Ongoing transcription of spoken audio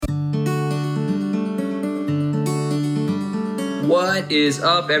What is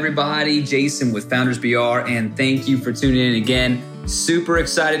up, everybody? Jason with Founders BR, and thank you for tuning in again. Super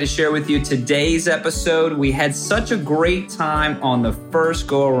excited to share with you today's episode. We had such a great time on the first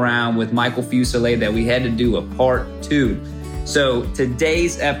go around with Michael Fuselier that we had to do a part 2. So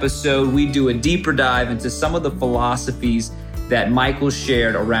today's episode, we do a deeper dive into some of the philosophies that Michael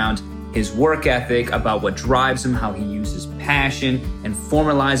shared around his work ethic, about what drives him, how he uses passion and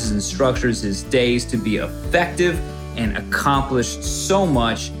formalizes and structures his days to be effective and accomplish so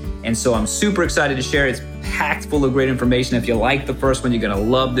much. And so I'm super excited to share. It's packed full of great information. If you like the first one, you're going to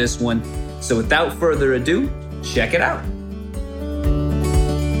love this one. So without further ado, check it out.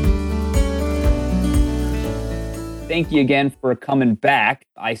 Thank you again for coming back.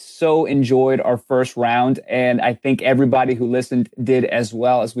 I so enjoyed our first round, and I think everybody who listened did as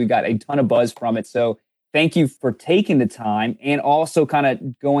well, as we got a ton of buzz from it. So thank you for taking the time and also kind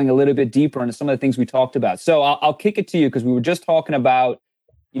of going a little bit deeper into some of the things we talked about. So I'll kick it to you, because we were just talking about,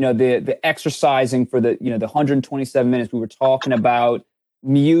 the exercising for the 127 minutes. We were talking about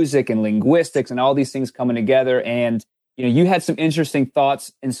music and linguistics and all these things coming together. And, you had some interesting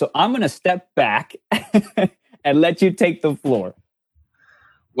thoughts. And so I'm going to step back and let you take the floor.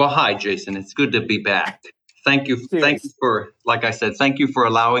 Well, hi, Jason. It's good to be back. Thank you. Cheers. Thank you for, like I said, thank you for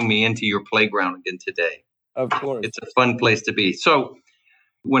allowing me into your playground again today. Of course. It's a fun place to be. So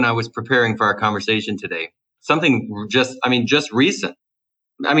when I was preparing for our conversation today, something just recent.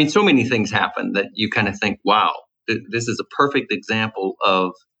 So many things happen that you kind of think, wow, this is a perfect example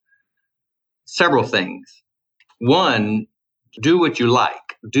of several things. One, do what you like.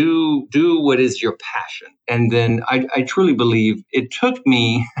 Do what is your passion. And then I truly believe it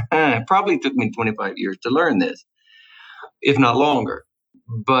probably took me 25 years to learn this, if not longer.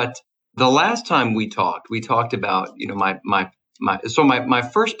 But the last time we talked about, my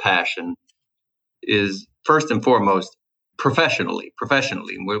first passion is first and foremost professionally.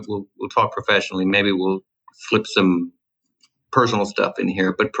 We'll talk professionally. Maybe we'll slip some personal stuff in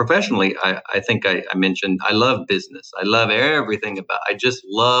here, but professionally, I think I mentioned I love business. I love everything I just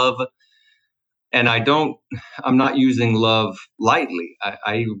love, and I'm not using love lightly.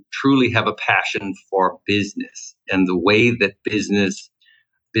 I truly have a passion for business and the way that business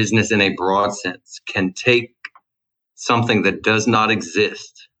in a broad sense can take something that does not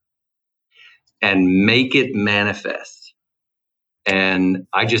exist and make it manifest. And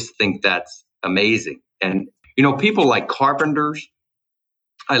I just think that's amazing. And people like carpenters.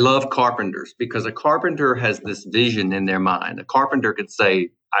 I love carpenters because a carpenter has this vision in their mind. A carpenter could say,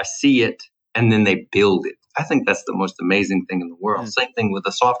 I see it, and then they build it. I think that's the most amazing thing in the world. Same thing with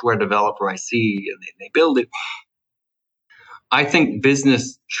a software developer. I see, and they build it. I think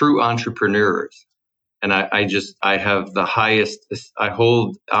business, true entrepreneurs, and I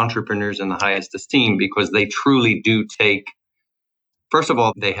hold entrepreneurs in the highest esteem because they truly do first of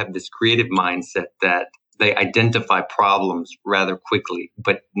all, they have this creative mindset that they identify problems rather quickly.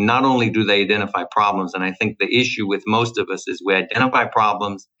 But not only do they identify problems, and I think the issue with most of us is we identify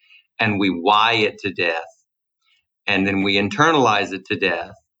problems and we why it to death. And then we internalize it to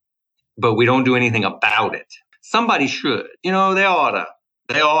death, but we don't do anything about it. Somebody should. They oughta.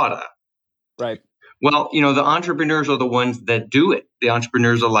 Right. Well, the entrepreneurs are the ones that do it. The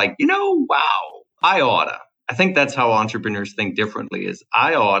entrepreneurs are like, wow, I oughta. I think that's how entrepreneurs think differently is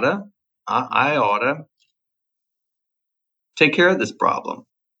I oughta take care of this problem.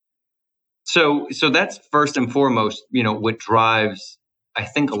 So that's first and foremost, what drives, I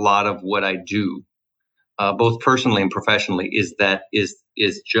think, a lot of what I do, both personally and professionally, is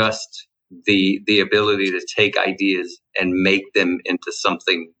just the ability to take ideas and make them into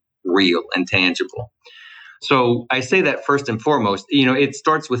something real and tangible. So I say that first and foremost, it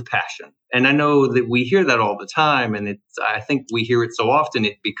starts with passion. And I know that we hear that all the time, and I think we hear it so often,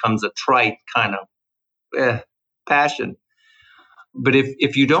 it becomes a trite kind of passion. But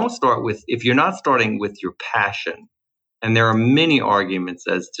if you're not starting with your passion, and there are many arguments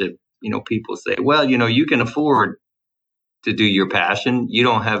as to, people say, well, you can afford to do your passion. You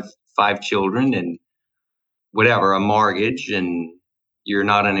don't have 5 children and whatever, a mortgage, and you're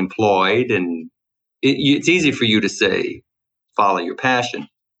not unemployed. And it's easy for you to say, follow your passion.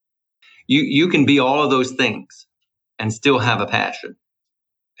 You can be all of those things and still have a passion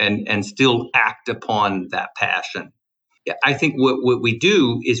and still act upon that passion. I think what we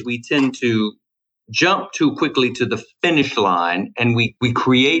do is we tend to jump too quickly to the finish line, and we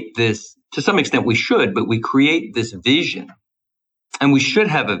create this, to some extent we should, but we create this vision. And we should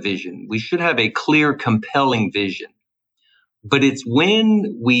have a vision. We should have a clear, compelling vision. But it's when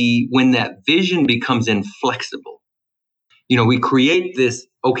that vision becomes inflexible. We create this,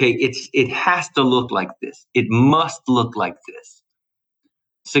 okay, it has to look like this. It must look like this.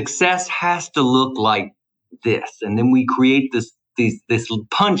 success has to look like this. And then we create this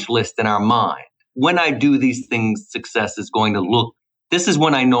punch list in our mind. When I do these things, success is going to look, this is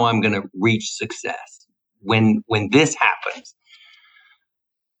when I know I'm going to reach success. When this happens.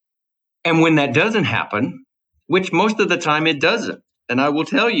 And when that doesn't happen, which most of the time it doesn't. And I will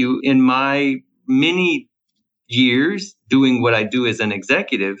tell you, in my many years doing what I do as an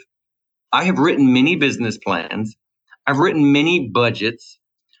executive, I have written many business plans. I've written many budgets.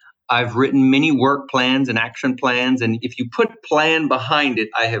 I've written many work plans and action plans. And if you put plan behind it,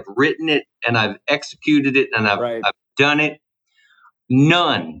 I have written it and I've executed it and I've done it.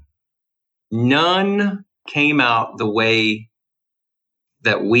 None came out the way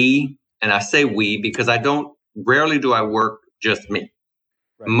that we, and I say we because rarely do I work just me.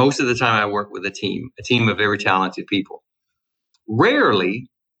 Right. Most of the time I work with a team of very talented people. Rarely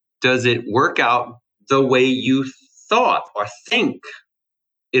does it work out the way you thought or think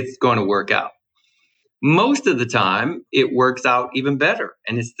it's going to work out. Most of the time it works out even better.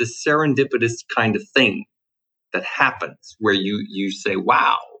 And it's the serendipitous kind of thing that happens where you say,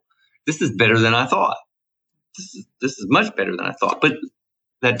 wow, this is better than I thought. This is much better than I thought. But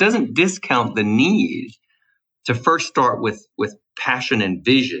that doesn't discount the need to first start with passion and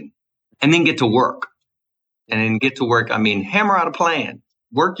vision and then get to work. And then get to work, I mean, hammer out a plan,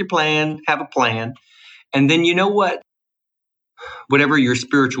 work your plan, have a plan. And then you know what? Whatever your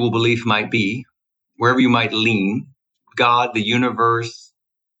spiritual belief might be, wherever you might lean, God, the universe,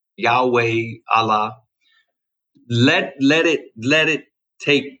 Yahweh, Allah, let it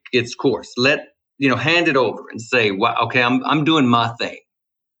take its course. Hand it over and say, well, okay, I'm doing my thing.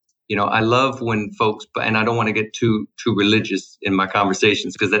 I love when folks, and I don't want to get too religious in my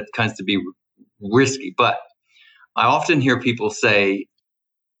conversations because that tends to be risky, but I often hear people say,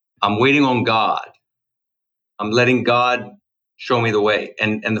 I'm waiting on God. I'm letting God show me the way.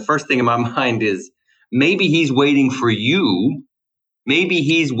 And the first thing in my mind is, maybe he's waiting for you. Maybe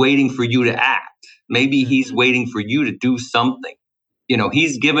he's waiting for you to act. Maybe he's waiting for you to do something.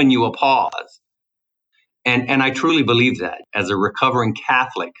 He's given you a pause. And I truly believe that. As a recovering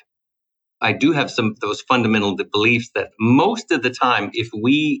Catholic, I do have some of those fundamental beliefs that most of the time, if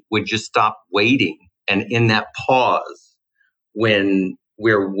we would just stop waiting and in that pause when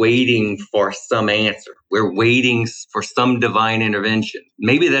we're waiting for some answer, we're waiting for some divine intervention.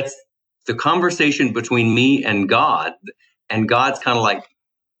 Maybe that's the conversation between me and God. And God's kind of like,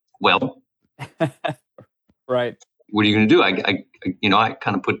 well, right. What are you going to do? I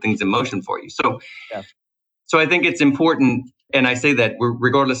kind of put things in motion for you. So I think it's important. And I say that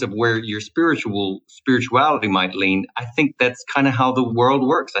regardless of where your spirituality might lean, I think that's kind of how the world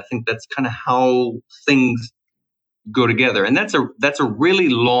works. I think that's kind of how things go together. And that's a really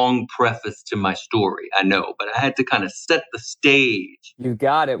long preface to my story, I know, but I had to kind of set the stage. You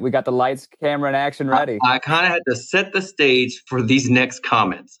got it. We got the lights, camera, and action ready. I kind of had to set the stage for these next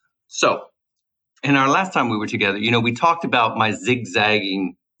comments. So in our last time we were together, we talked about my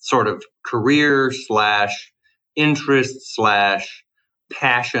zigzagging sort of career / interest /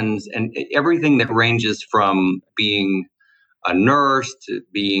 passions and everything that ranges from being a nurse to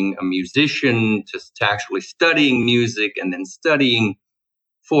being a musician to actually studying music and then studying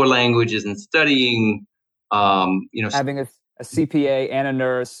 4 languages and studying, having a CPA and a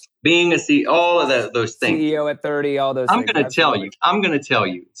nurse, being all of those things. CEO at 30, all those things. I'm going to tell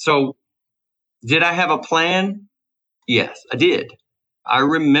you. So did I have a plan? Yes, I did. I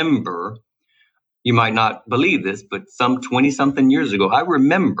remember, you might not believe this, but some 20-something years ago, I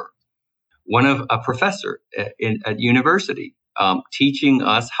remember a professor at university teaching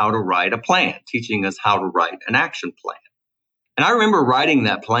us how to write a plan, teaching us how to write an action plan. And I remember writing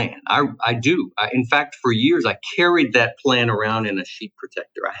that plan. I do. In fact, for years, I carried that plan around in a sheet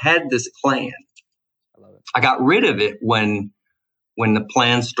protector. I had this plan. I love it. I got rid of it when the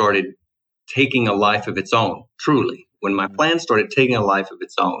plan started taking a life of its own, truly. When my plan started taking a life of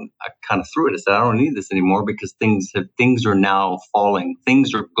its own, I kind of threw it. I said, I don't need this anymore because things are now falling.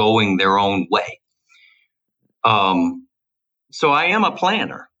 Things are going their own way. So I am a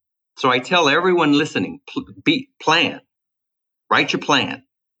planner. So I tell everyone listening, plan. Write your plan.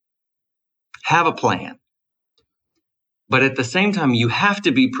 Have a plan. But at the same time, you have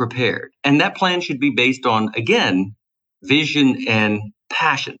to be prepared. And that plan should be based on, again, vision and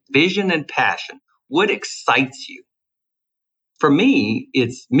passion. Vision and passion. What excites you? For me,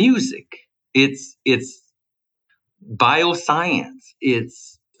 it's music. It's bioscience.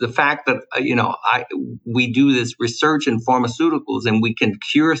 It's the fact that, we do this research in pharmaceuticals and we can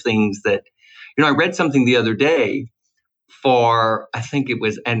cure things that, I read something the other day I think it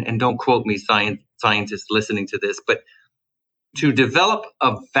was, and don't quote me, scientists listening to this, but to develop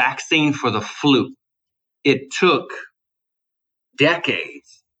a vaccine for the flu, it took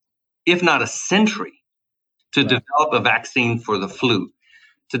decades, if not a century, to develop a vaccine for the flu.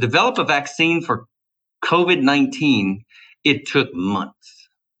 To develop a vaccine for COVID-19, it took months.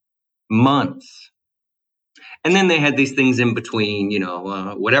 And then they had these things in between,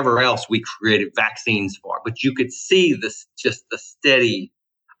 whatever else we created vaccines for. But you could see this, just the steady.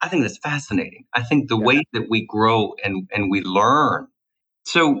 I think that's fascinating. I think the way that we grow and we learn.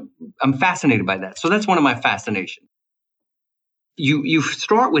 So I'm fascinated by that. So that's one of my fascinations. You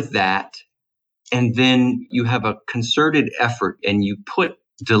start with that, and then you have a concerted effort, and you put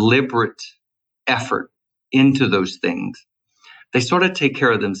deliberate effort into those things. They sort of take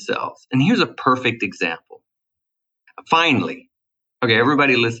care of themselves. And here's a perfect example. Finally, okay,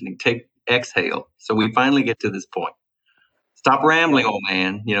 everybody listening, take exhale. So we finally get to this point. Stop rambling, old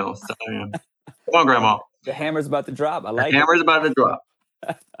man. Come on, Grandma. The hammer's about to drop. I like it. The hammer's about to drop.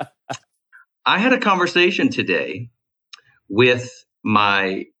 I had a conversation today with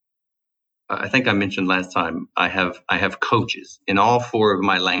my, I think I mentioned last time, I have coaches in all 4 of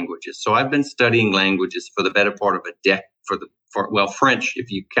my languages. So I've been studying languages for the better part of a decade, French,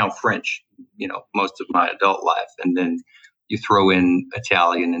 if you count French, most of my adult life. And then you throw in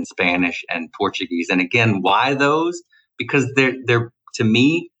Italian and Spanish and Portuguese. And again, why those? Because they're to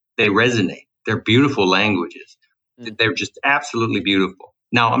me, they resonate. They're beautiful languages. They're just absolutely beautiful.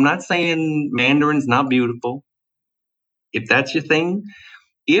 Now, I'm not saying Mandarin's not beautiful. If that's your thing,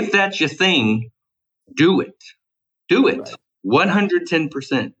 do it. Do it. Right.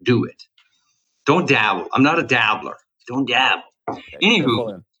 110% do it. Don't dabble. I'm not a dabbler. Don't dabble. Okay,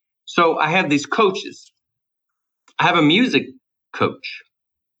 anywho, so I have these coaches. I have a music coach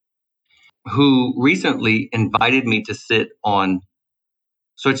who recently invited me to sit on.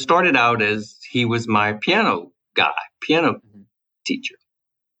 So it started out as he was my piano teacher.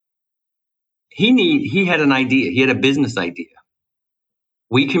 He had an idea. He had a business idea.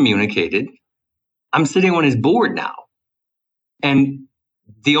 We communicated. I'm sitting on his board now. And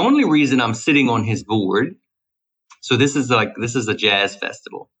the only reason I'm sitting on his board, so this is a jazz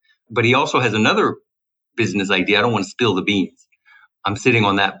festival, but he also has another business idea. I don't want to spill the beans. I'm sitting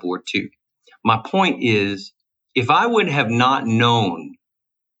on that board too. My point is, if I would have not known,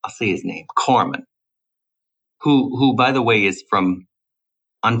 I'll say his name, Carmen, who by the way is from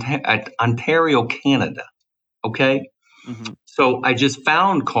Ontario, Canada. Okay. Mm-hmm. So I just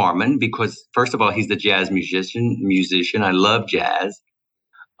found Carmen because, first of all, he's a jazz musician. I love jazz.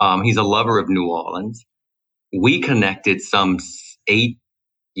 He's a lover of New Orleans. We connected some 8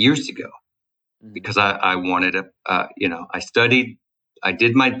 years ago because I wanted to, I studied, I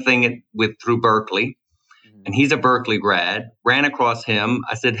did my thing through Berkeley, and he's a Berkeley grad. Ran across him.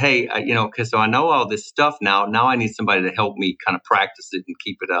 I said, hey, so I know all this stuff now. Now I need somebody to help me kind of practice it and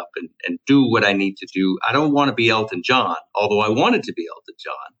keep it up and do what I need to do. I don't want to be Elton John, although I wanted to be Elton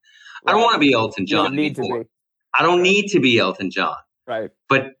John. Right. I don't want to be Elton John anymore. I don't need to be Elton John. Right.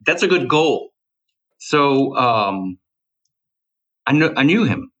 But that's a good goal. So I knew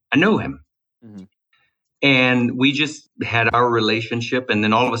him. I know him. Mm-hmm. And we just had our relationship. And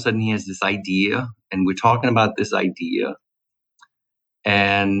then all of a sudden he has this idea. And we're talking about this idea.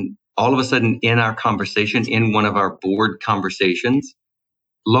 And all of a sudden in our conversation, in one of our board conversations,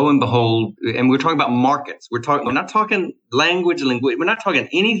 lo and behold, and we're talking about markets. We're not talking language. We're not talking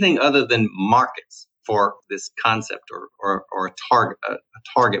anything other than markets for this concept or a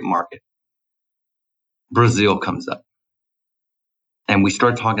target market. Brazil comes up. And we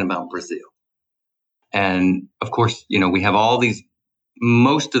start talking about Brazil. And of course, we have all these,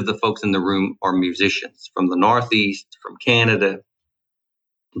 most of the folks in the room are musicians from the Northeast, from Canada.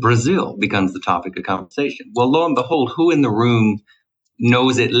 Brazil becomes the topic of conversation. Well, lo and behold, who in the room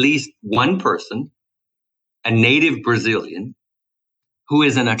knows at least one person, a native Brazilian, who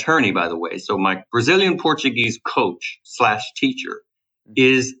is an attorney, by the way. So my Brazilian Portuguese coach / teacher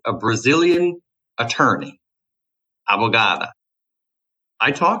is a Brazilian attorney, advogada.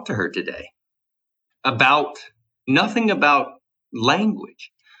 I talked to her today about nothing about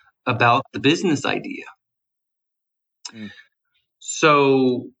language, about the business idea.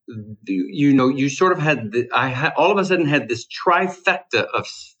 So, you sort of had, all of a sudden had this trifecta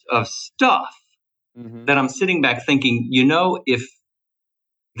of stuff that I'm sitting back thinking, if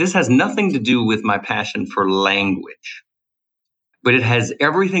this has nothing to do with my passion for language, but it has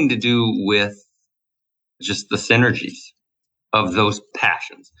everything to do with just the synergies of those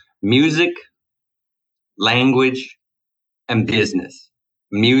passions: music, language, and business.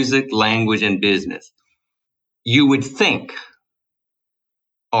 Music, language, and business. You would think,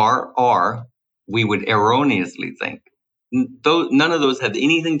 or we would erroneously think, None of those have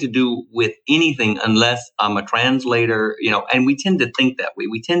anything to do with anything unless I'm a translator, and we tend to think that way.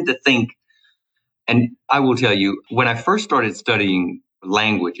 We tend to think, and I will tell you, when I first started studying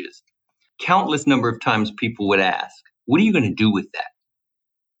languages, countless number of times people would ask, what are you going to do with that?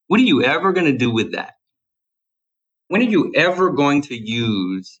 What are you ever going to do with that? When are you ever going to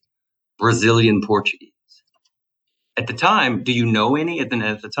use Brazilian Portuguese? At the time, do you know any? At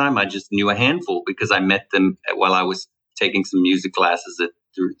the time, I just knew a handful because I met them while I was taking some music classes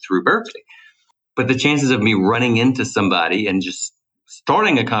through Berkeley. But the chances of me running into somebody and just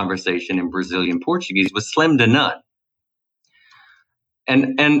starting a conversation in Brazilian Portuguese was slim to none.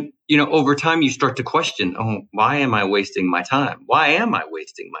 And over time, you start to question, why am I wasting my time? Why am I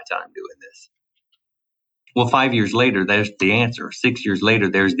wasting my time doing this? Well, 5 years later, there's the answer. 6 years later,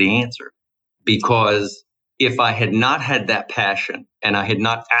 there's the answer. Because if I had not had that passion and I had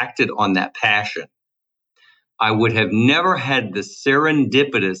not acted on that passion, I would have never had the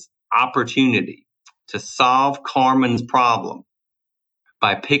serendipitous opportunity to solve Carmen's problem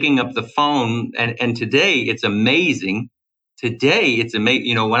by picking up the phone. And today it's amazing.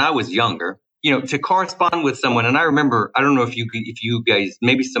 When I was younger, to correspond with someone. And I remember, I don't know if you guys,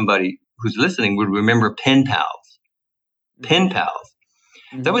 maybe somebody who's listening would remember pen pals. Pen pals.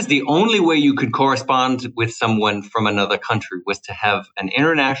 Mm-hmm. That was the only way you could correspond with someone from another country, was to have an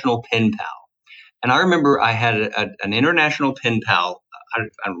international pen pal. And I remember I had an international pen pal. I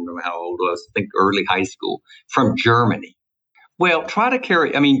don't remember how old I was. I think early high school, from Germany. Well, try to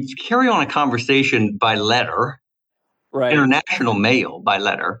carry on a conversation by letter, right? International mail by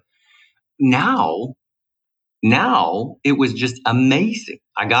letter. Now it was just amazing.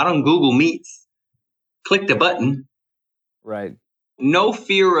 I got on Google Meets, clicked a button. Right. No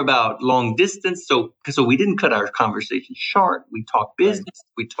fear about long distance. So we didn't cut our conversation short. We talked business.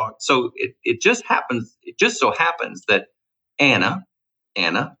 Right. We talked. So it just happens. It just so happens that Anna,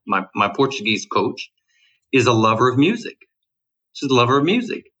 my Portuguese coach, is a lover of music. She's a lover of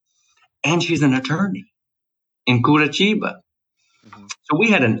music. And she's an attorney in Curitiba. Mm-hmm. So we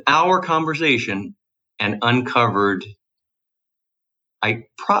had an hour conversation and uncovered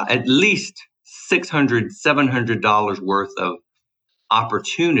at least $600, $700 worth of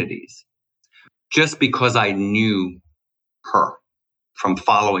opportunities, just because I knew her from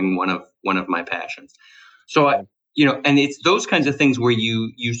following one of my passions. So and it's those kinds of things where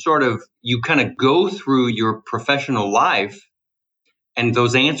you kind of go through your professional life and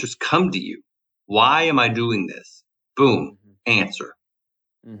those answers come to you. Why am I doing this? Boom, answer.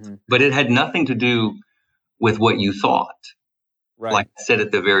 Mm-hmm. But it had nothing to do with what you thought. Right. Like I said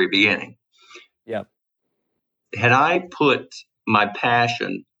at the very beginning. Yeah. Had I put my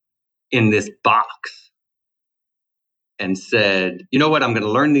passion in this box and said, you know what, I'm going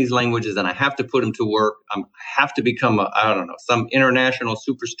to learn these languages and I have to put them to work. I have to become some international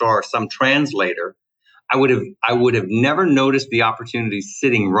superstar, some translator. I would have never noticed the opportunity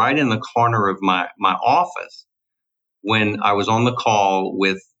sitting right in the corner of my office when I was on the call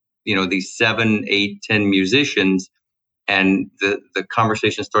with, these 7, 8, 10 musicians. And the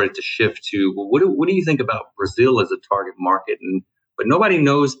conversation started to shift to, well, what do you think about Brazil as a target market? But nobody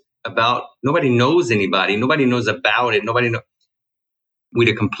knows anybody. Nobody knows about it. We'd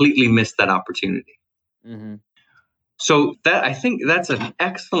have completely missed that opportunity. Mm-hmm. So I think that's an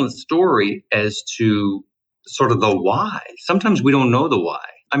excellent story as to sort of the why. Sometimes we don't know the why.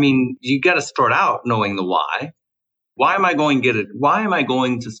 I mean, you got to start out knowing the why. Why am I going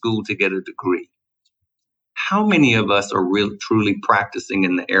to school to get a degree? How many of us are truly practicing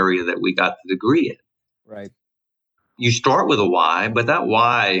in the area that we got the degree in? Right. You start with a why, but that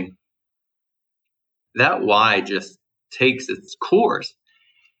why just takes its course.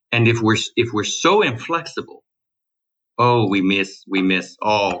 And if we're so inflexible, we miss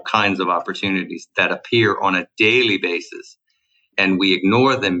all kinds of opportunities that appear on a daily basis, and we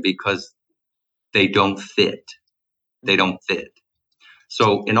ignore them because they don't fit. They don't fit.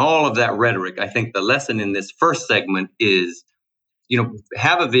 So in all of that rhetoric, I think the lesson in this first segment is,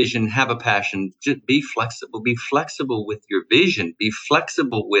 have a vision, have a passion, just be flexible with your vision, be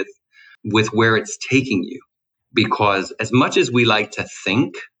flexible with where it's taking you. Because as much as we like to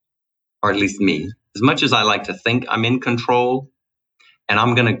think, or at least me, as much as I like to think I'm in control and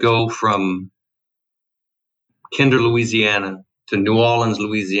I'm going to go from Kinder, Louisiana to New Orleans,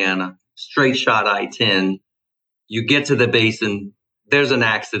 Louisiana, straight shot I-10, you get to the basin, there's an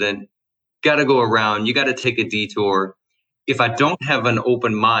accident, got to go around, you got to take a detour. If I don't have an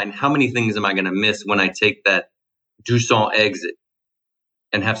open mind, how many things am I going to miss when I take that Dusson exit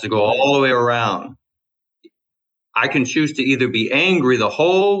and have to go all the way around? I can choose to either be angry the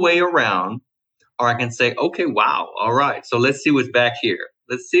whole way around, or I can say, okay, wow, all right, so let's see what's back here.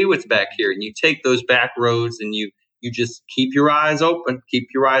 Let's see what's back here. And you take those back roads and you just keep your eyes open, keep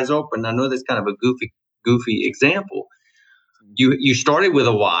your eyes open. I know that's kind of a goofy example. You started with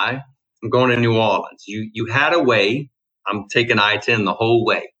a why. I'm going to New Orleans. You had a way. I'm taking I-10 the whole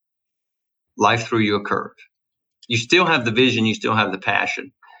way. Life threw you a curve. You still have the vision. You still have the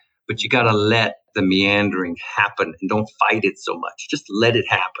passion. But you got to let the meandering happen and don't fight it so much. Just let it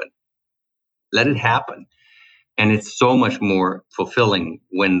happen. Let it happen. And it's so much more fulfilling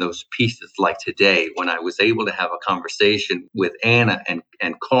when those pieces, like today, when I was able to have a conversation with Anna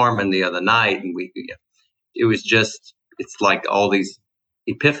and Carmen the other night, and it was just, it's like all these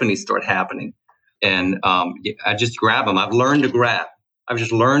epiphanies start happening. And I just grab them. I've learned to grab. I've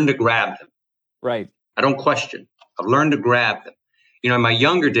just learned to grab them. Right. I don't question. I've learned to grab them. In my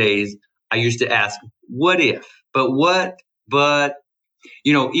younger days, I used to ask, what if, but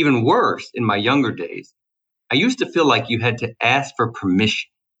even worse in my younger days, I used to feel like you had to ask for permission.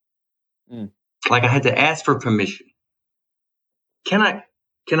 Like I had to ask for permission. Can I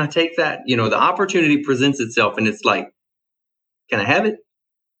take that? The opportunity presents itself and it's like, can I have it?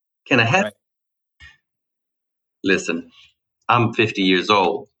 Can I have it? Listen, I'm 50 years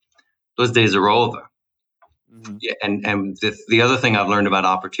old. Those days are over. Mm-hmm. Yeah, and the other thing I've learned about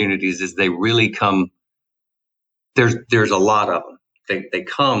opportunities is they really come. There's a lot of them. They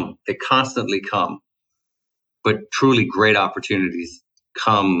constantly come. But truly great opportunities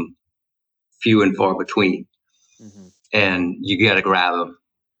come few and far between. Mm-hmm. And you got to grab them.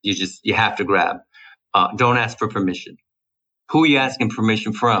 You have to grab. Don't ask for permission. Who are you asking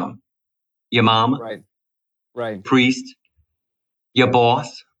permission from? Your mama? Right. Priest? Your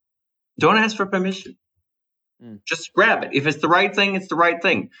boss? Don't ask for permission. Just grab it. If it's the right thing, it's the right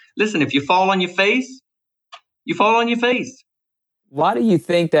thing. Listen, if you fall on your face, you fall on your face. Why do you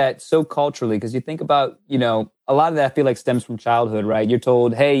think that so culturally? Because you think about, a lot of that I feel like stems from childhood, right? You're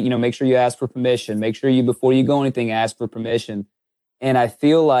told, hey, make sure you ask for permission. Make sure you, before you go anything, ask for permission. And I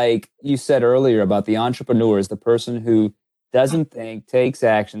feel like you said earlier about the entrepreneur is the person who doesn't think, takes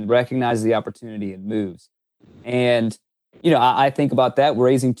action, recognizes the opportunity and moves. And, I think about that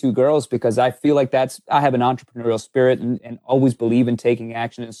raising two girls because I feel like I have an entrepreneurial spirit and always believe in taking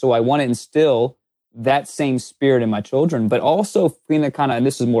action. And so I want to instill that same spirit in my children, but also feeling and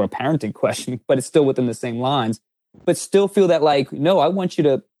this is more a parenting question, but it's still within the same lines, but still feel that no, I want you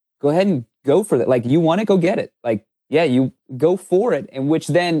to go ahead and go for that. You want to go get it. You go for it. And which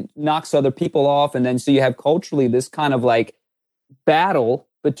then knocks other people off. And then, so you have culturally this kind of battle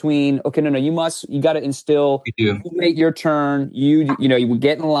between, okay, no, you got to instill, you wait your turn, you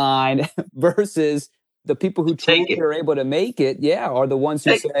get in line versus the people who truly are able to make it, are the ones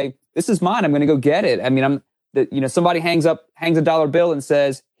who say, this is mine, I'm going to go get it. I mean, somebody hangs a dollar bill and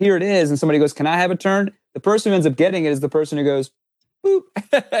says, here it is. And somebody goes, can I have a turn? The person who ends up getting it is the person who goes, boop.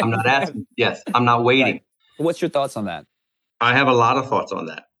 I'm not asking. Yes, I'm not waiting. Right. What's your thoughts on that? I have a lot of thoughts on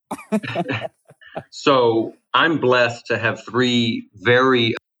that. So I'm blessed to have three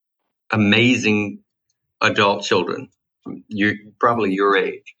very amazing adult children. You're probably your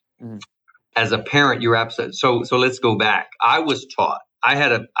age. Mm-hmm. As a parent, you're absolutely so let's go back. I was taught. I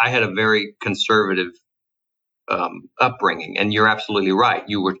had a very conservative upbringing, and you're absolutely right.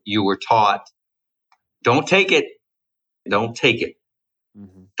 You were taught, don't take it. Don't take it.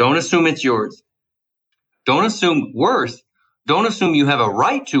 Mm-hmm. Don't assume it's yours. Don't assume don't assume you have a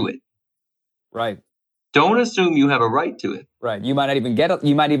right to it. Right. Don't assume you have a right to it. Right. You might not even get it.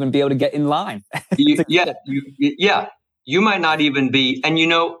 You might even be able to get in line. You might not even be. And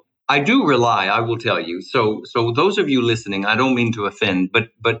I do rely, I will tell you. So those of you listening, I don't mean to offend, but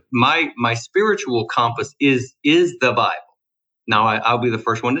my spiritual compass is the Bible. Now I'll be the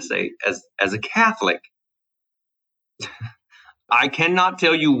first one to say, as a Catholic, I cannot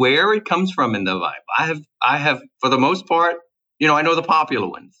tell you where it comes from in the Bible. I have for the most part, I know the popular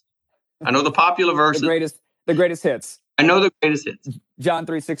ones. I know the popular verses. The greatest hits. I know the greatest hits. John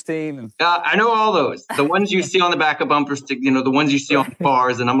 3:16. I know all those. The ones you see on the back of bumper stick, the ones you see on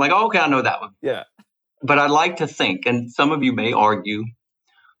cars. And I'm like, okay, I know that one. Yeah. But I like to think, and some of you may argue,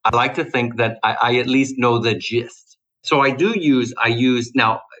 I like to think that I at least know the gist. So I use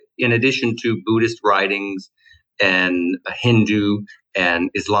now, in addition to Buddhist writings and Hindu and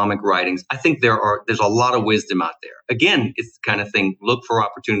Islamic writings, I think there's a lot of wisdom out there. Again, it's the kind of thing, look for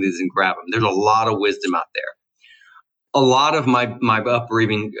opportunities and grab them. There's a lot of wisdom out there. A lot of my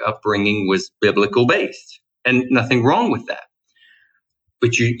upbringing was biblical based, and nothing wrong with that.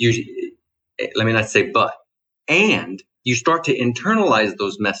 But you let me not say but, and you start to internalize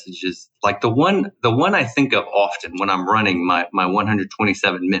those messages. Like the one I think of often when I'm running my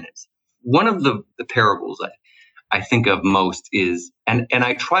 127 minutes one of the parables I think of most is, and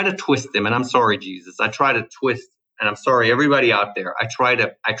I try to twist them, and I'm sorry, Jesus, I try to twist, and I'm sorry, everybody out there, I try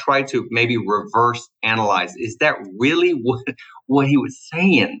to maybe reverse analyze. Is that really what he was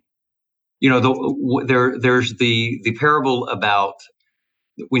saying? There's the parable about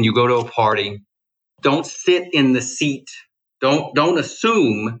when you go to a party, don't sit in the seat. Don't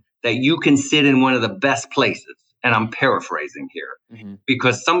assume that you can sit in one of the best places. And I'm paraphrasing here,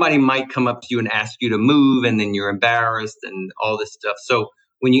 because somebody might come up to you and ask you to move, and then you're embarrassed and all this stuff. So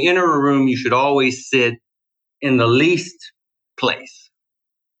when you enter a room, you should always sit in the least place.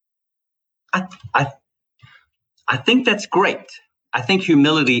 I think that's great. I think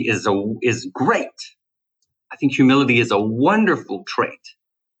humility is great. I think humility is a wonderful trait.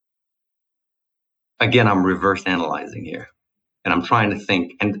 Again, I'm reverse analyzing here, and I'm trying to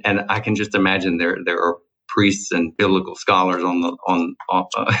think, and I can just imagine there are priests and biblical scholars on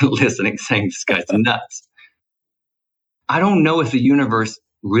listening, saying this guy's nuts. I don't know if the universe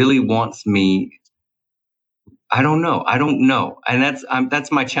really wants me. I don't know, and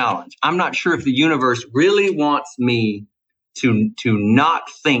that's my challenge. I'm not sure if the universe really wants me to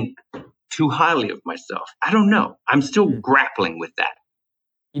not think too highly of myself. I don't know. I'm still grappling with that.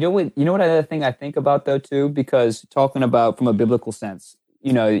 You know what other thing I think about though too, because talking about from a biblical sense,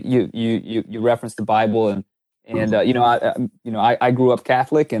 you reference the Bible and I grew up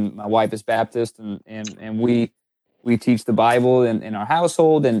Catholic and my wife is Baptist and we teach the Bible in our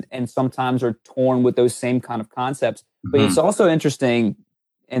household and sometimes are torn with those same kind of concepts. But it's also interesting,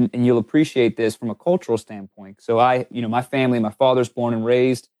 and you'll appreciate this from a cultural standpoint. So my family, my father's born and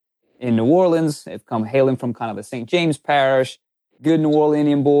raised in New Orleans. I've come hailing from kind of the St. James Parish. Good New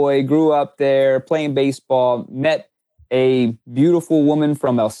Orleanian boy, grew up there playing baseball, met a beautiful woman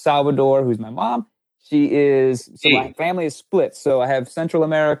from El Salvador who's my mom. My family is split. So I have Central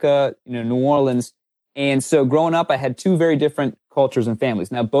America, New Orleans. And so growing up, I had two very different cultures and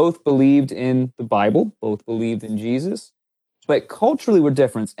families. Now, both believed in the Bible, both believed in Jesus, but culturally we're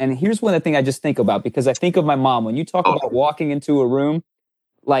different. And here's one thing I just think about, because I think of my mom. When you talk about walking into a room,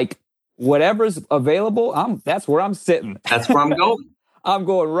 like, whatever's available, that's where I'm sitting. That's where I'm going. I'm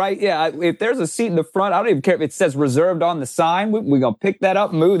going right. Yeah. If there's a seat in the front, I don't even care if it says reserved on the sign. We're going to pick that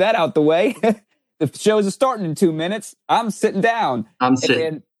up, move that out the way. The shows are starting in 2 minutes. I'm sitting down. I'm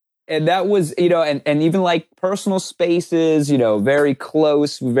sitting. And that was, and even like personal spaces, very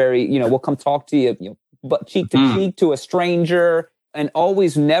close, very, we'll come talk to you, but cheek to cheek to a stranger, and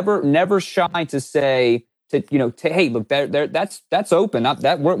always never shy to say, hey, look, that's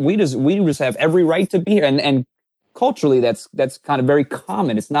open. We just have every right to be here, and culturally, that's kind of very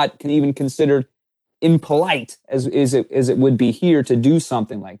common. It's not even considered impolite as it would be here to do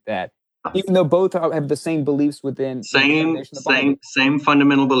something like that, even though both have the same beliefs within same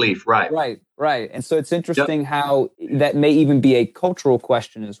fundamental belief, right? Right. And so it's interesting how that may even be a cultural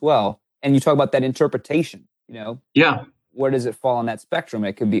question as well. And you talk about that interpretation. Yeah. Where does it fall on that spectrum?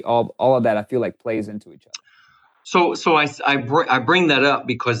 It could be all of that. I feel like plays into each other. So I bring that up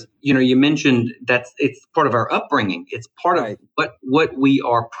because you mentioned that it's part of our upbringing. It's part of what we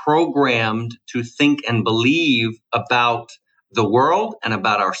are programmed to think and believe about the world and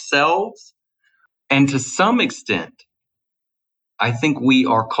about ourselves. And to some extent, I think we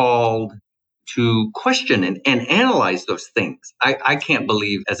are called to question and analyze those things. I can't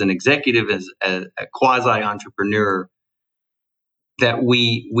believe, as an executive, as a quasi-entrepreneur, that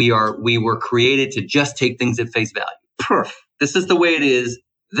we were created to just take things at face value. This is the way it is.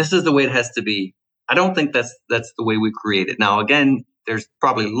 This is the way it has to be. I don't think that's the way we created. Now, again, there's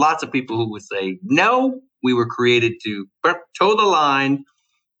probably lots of people who would say, no, we were created to toe the line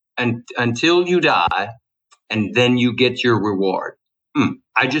until you die, and then you get your reward.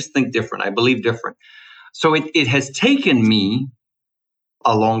 I just think different. I believe different. So it has taken me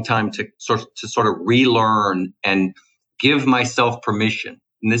a long time to sort of relearn and give myself permission,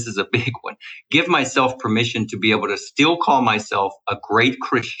 and this is a big one, give myself permission to be able to still call myself a great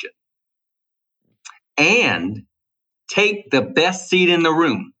Christian and take the best seat in the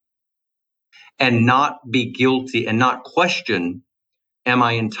room and not be guilty and not question, am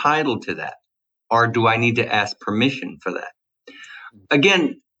I entitled to that? Or do I need to ask permission for that?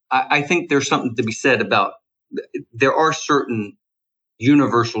 Again, I think there's something to be said about, there are certain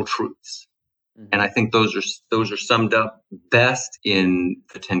universal truths. And I think those are summed up best in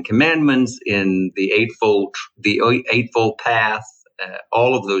the Ten Commandments, in the Eightfold Path,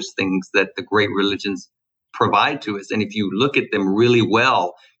 all of those things that the great religions provide to us. And if you look at them really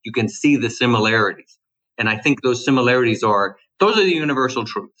well, you can see the similarities. And I think those similarities those are the universal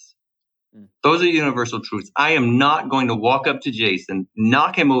truths. Mm. Those are universal truths. I am not going to walk up to Jason,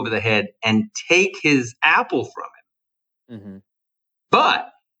 knock him over the head, and take his apple from him. Mm-hmm. But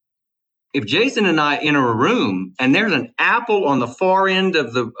if Jason and I enter a room and there's an apple on the far end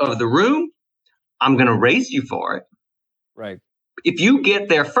of the room, I'm going to race you for it. Right. If you get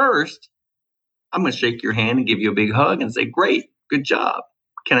there first, I'm going to shake your hand and give you a big hug and say, great, good job.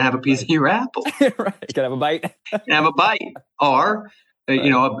 Can I have a piece of your apple? Right. Can I have a bite? Can I have a bite? Or,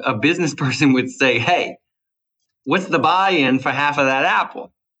 a business person would say, hey, what's the buy-in for half of that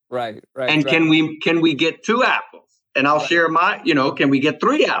apple? Right. And can we get 2 apples? And I'll share can we get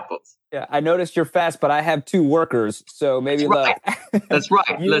 3 apples? Yeah, I noticed you're fast, but I have 2 workers, so maybe That's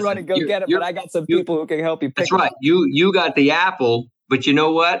right. You run and go get it, but I got some people who can help you pick That's right. You got the apple, but you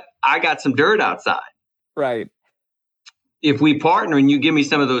know what? I got some dirt outside. Right. If we partner and you give me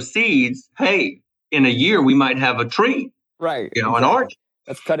some of those seeds, hey, in a year we might have a tree. Right. An orange.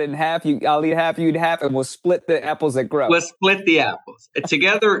 Let's cut it in half. I'll eat half, you eat half, and we'll split the apples that grow. Let's split the apples.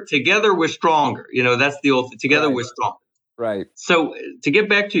 Together we're stronger. That's the old thing. Together we're stronger. Right. So to get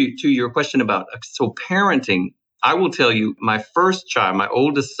back to your question about parenting, I will tell you, my first child, my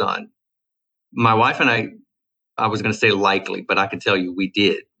oldest son, my wife and I was going to say likely, but I can tell you we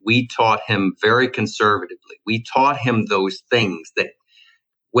did. We taught him very conservatively. We taught him those things that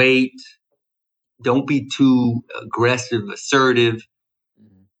wait, don't be too aggressive, assertive.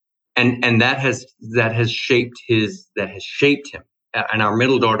 And that has shaped him. And our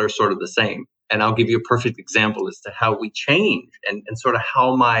middle daughter is sort of the same. And I'll give you a perfect example as to how we change and sort of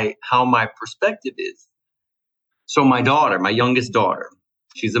how my perspective is. So my daughter, my youngest daughter,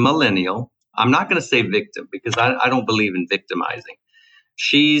 she's a millennial. I'm not going to say victim because I don't believe in victimizing.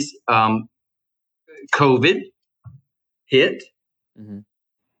 She's COVID hit. Mm-hmm.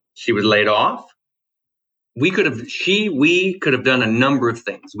 She was laid off. We could have done a number of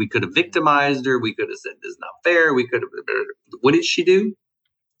things. We could have victimized her. We could have said, this is not fair. What did she do?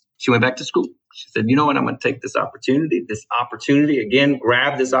 She went back to school. She said, you know what? I'm going to take this opportunity again,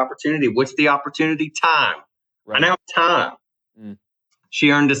 grab this opportunity. What's the opportunity? Time. Right. I now have time. Mm.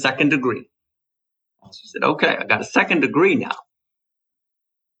 She earned a second degree. She said, okay, I got a second degree now.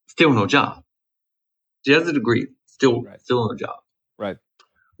 Still no job. She has a degree. Still no job. Right.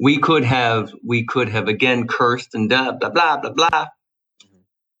 We could have again cursed and blah, blah, blah, blah, blah. Mm-hmm.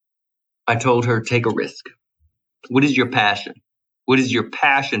 I told her, take a risk. What is your passion? What is your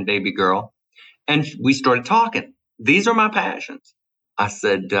passion, baby girl? And we started talking. These are my passions. I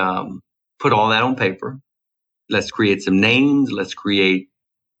said, put all that on paper. Let's create some names. Let's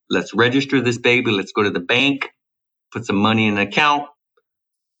register this baby. Let's go to the bank, put some money in an account.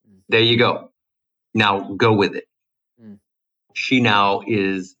 There you go. Now go with it. She now,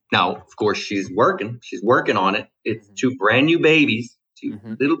 of course, she's working. She's working on it. It's 2 brand new babies,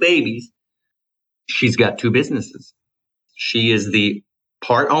 2 little babies. She's got 2 businesses. She is the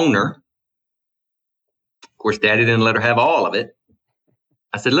part owner. Of course, Daddy didn't let her have all of it.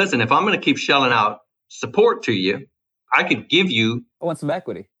 I said, listen, if I'm going to keep shelling out support to you, I could give you... I want some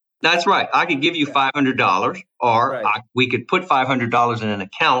equity. That's right. I could give you $500 or we could put $500 in an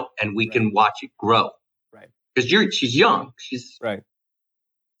account and we can watch it grow. Right. Because she's young. She's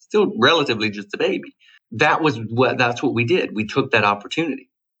still relatively just a baby. That's what we did. We took that opportunity.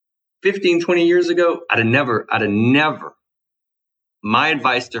 15, 20 years ago, I'd have never. My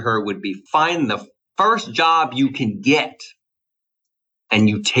advice to her would be find the first job you can get and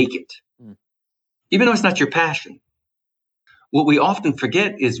you take it. Even though it's not your passion. What we often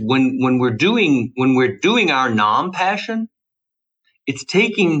forget is when we're doing our non-passion, it's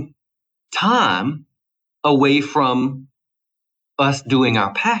taking time away from us doing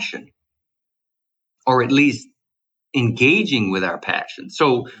our passion, or at least engaging with our passion.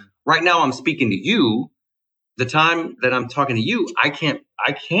 So right now I'm speaking to you. The time that I'm talking to you, I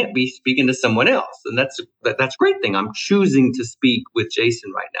can't be speaking to someone else. And that's a great thing. I'm choosing to speak with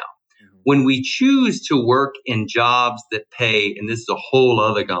Jason right now. When we choose to work in jobs that pay, and this is a whole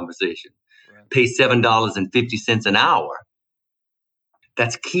other conversation, pay $7.50 an hour,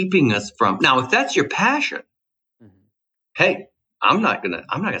 that's keeping us from. Now, if that's your passion, hey, I'm not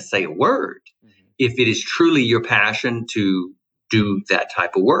gonna say a word. If it is truly your passion to do that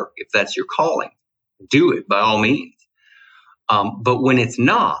type of work, if that's your calling, do it by all means. But when it's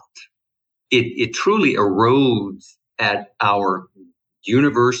not, it truly erodes at our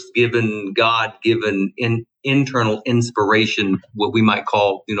universe-given, God-given internal inspiration, what we might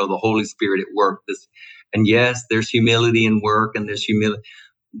call, the Holy Spirit at work. And yes, there's humility in work, and there's humility.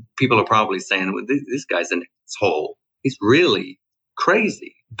 People are probably saying, well, this guy's an asshole. He's really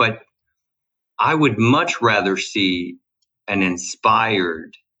crazy. But I would much rather see an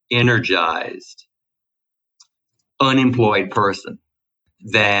inspired, energized, unemployed person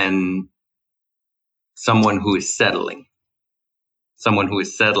than someone who is settling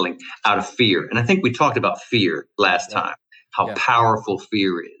out of fear. And I think we talked about fear last time, how powerful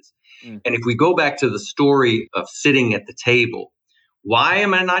fear is. And if we go back to the story of sitting at the table, why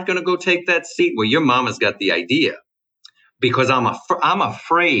am I not going to go take that seat? Well, your mama's got the idea. Because I'm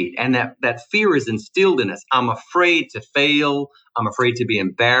afraid, and that fear is instilled in us. I'm afraid to fail. I'm afraid to be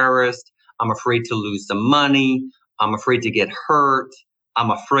embarrassed. I'm afraid to lose some money. I'm afraid to get hurt. I'm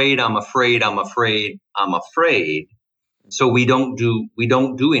afraid. So we don't do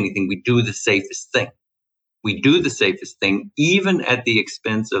anything. We do the safest thing. Even at the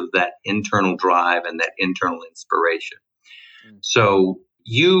expense of that internal drive and that internal inspiration. So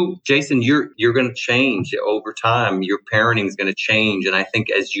you, Jason, you're going to change over time. Your parenting is going to change. And I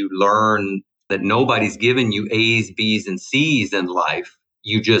think as you learn that nobody's given you A's, B's, and C's in life,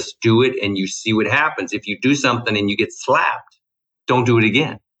 you just do it and you see what happens. If you do something and you get slapped, don't do it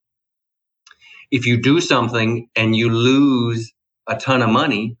again. If you do something and you lose a ton of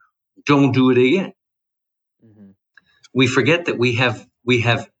money, don't do it again. We forget that we have,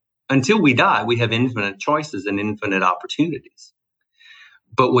 until we die, we have infinite choices and infinite opportunities.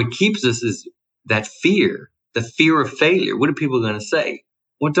 But what keeps us is that fear, the fear of failure. What are people going to say?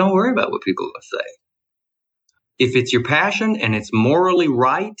 Well, don't worry about what people are going to say. If it's your passion and it's morally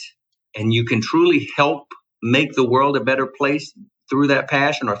right and you can truly help make the world a better place through that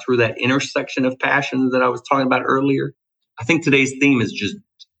passion or through that intersection of passion that I was talking about earlier, I think today's theme is just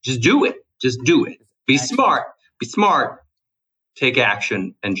do it. Just do it. Be smart, take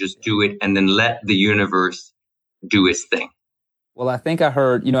action and just do it, and then let the universe do its thing. Well, I think I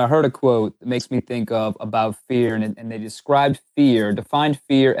heard a quote that makes me think of about fear, and they defined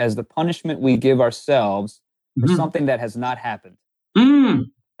fear as the punishment we give ourselves for something that has not happened. I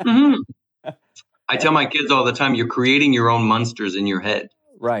tell my kids all the time, you're creating your own monsters in your head.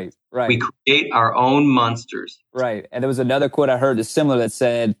 Right. We create our own monsters. Right. And there was another quote I heard that's similar that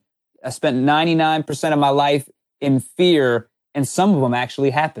said, I spent 99% of my life in fear, and some of them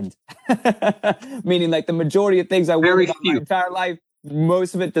actually happened. Meaning, like, the majority of things I worry about my entire life,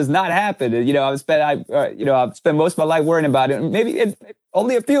 most of it does not happen. I've spent most of my life worrying about it. Maybe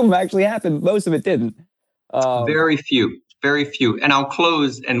only a few of them actually happened. Most of it didn't. Very few. And I'll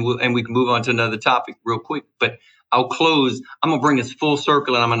close, and we can move on to another topic real quick. But I'll close. I'm gonna bring us full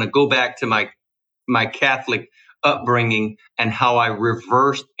circle, and I'm gonna go back to my Catholic upbringing and how I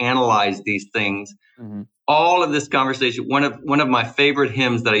reverse analyze these things. All of this conversation, one of my favorite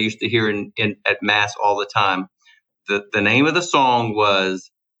hymns that I used to hear at Mass all the time, the name of the song was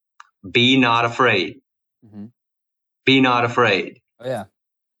 "Be Not Afraid." Be not afraid. Oh yeah.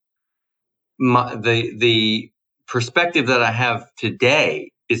 The perspective that I have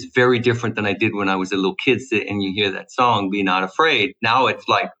today is very different than I did when I was a little kid. And you hear that song, "Be Not Afraid." Now it's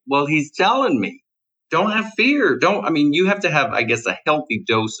like, well, he's telling me, don't have fear. You have to have, I guess, a healthy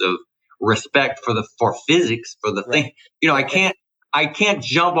dose of respect for physics, for the thing. I can't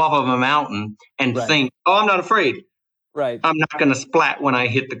jump off of a mountain and think, oh, I'm not afraid. Right. I'm not going to splat when I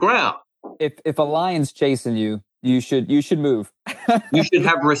hit the ground. If a lion's chasing you, you should move. You should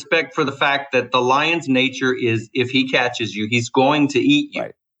have respect for the fact that the lion's nature is, if he catches you, he's going to eat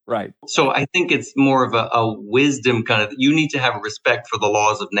you. Right. So I think it's more of a wisdom kind of, you need to have respect for the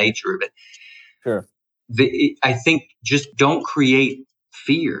laws of nature of it. Sure. I think just don't create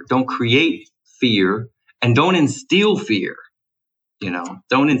fear. Don't create fear, and don't instill fear.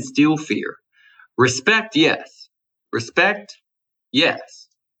 Don't instill fear. Respect, yes.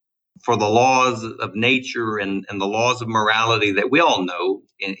 For the laws of nature and the laws of morality that we all know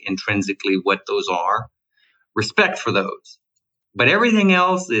intrinsically what those are. Respect for those. But everything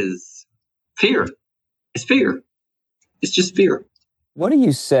else is fear. It's fear. It's just fear. What do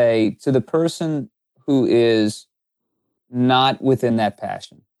you say to the person who is not within that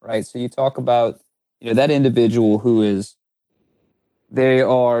passion, right? So you talk about, that individual who is, they're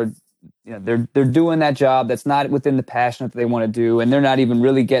doing that job that's not within the passion that they want to do, and they're not even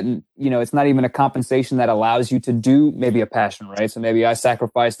really getting, it's not even a compensation that allows you to do maybe a passion, right? So maybe I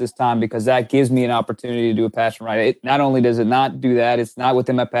sacrifice this time because that gives me an opportunity to do a passion, right? Not only does it not do that, it's not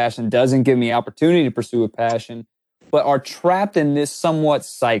within my passion, doesn't give me opportunity to pursue a passion, but are trapped in this somewhat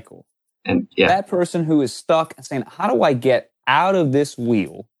cycle. And that person who is stuck and saying, how do I get out of this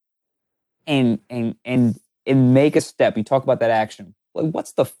wheel and make a step? You talk about that action.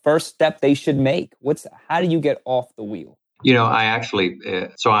 What's the first step they should make? How do you get off the wheel? I actually,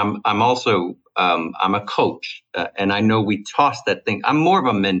 so I'm also I'm a coach, and I know we toss that thing. I'm more of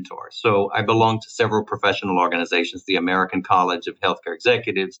a mentor. So I belong to several professional organizations, the American College of Healthcare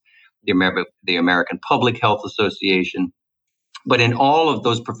Executives, the American Public Health Association. But in all of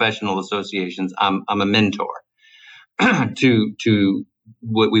those professional associations, I'm a mentor to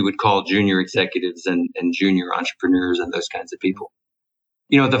what we would call junior executives and junior entrepreneurs and those kinds of people.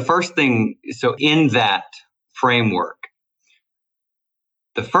 The first thing, so in that framework,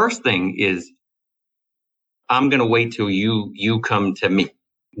 the first thing is I'm going to wait till you come to me.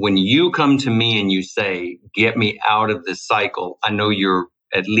 When you come to me and you say, get me out of this cycle, I know you're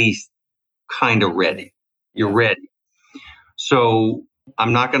at least kind of ready. You're ready. So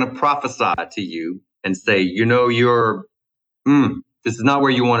I'm not going to prophesy to you and say, this is not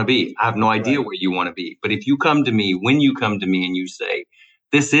where you want to be. I have no idea where you want to be. But if you come to me, when you come to me and you say,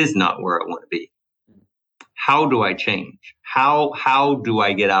 this is not where I want to be, how do I change? How do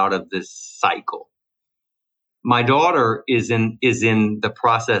I get out of this cycle? My daughter is in the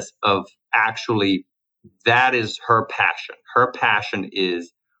process of actually, that is her passion. Her passion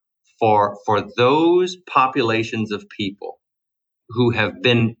is for those populations of people who have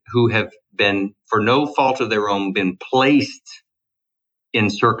been for no fault of their own been placed in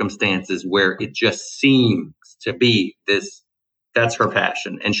circumstances where it just seems to be this. That's her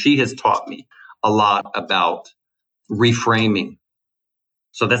passion, and she has taught me a lot about reframing.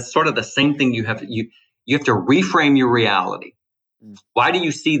 So that's sort of the same thing. You have to reframe your reality. Why do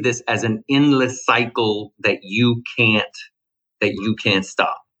you see this as an endless cycle that you can't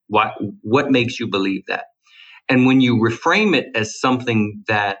stop? What makes you believe that? And when you reframe it as something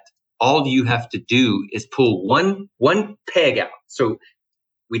that all you have to do is pull one peg out. So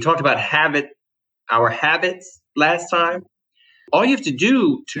we talked about our habits last time. All you have to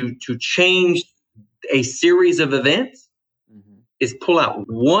do to change a series of events is pull out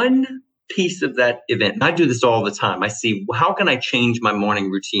one piece of that event. And I do this all the time. I see, how can I change my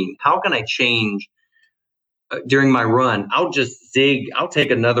morning routine? How can I change during my run? I'll just zig. I'll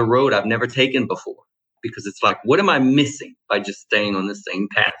take another road I've never taken before, because it's like, what am I missing by just staying on the same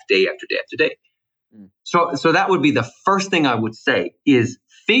path day after day after day? So that would be the first thing I would say is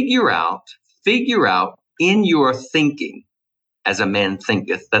figure out in your thinking, As a Man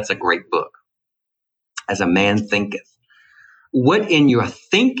Thinketh. That's a great book. As a Man Thinketh. What in your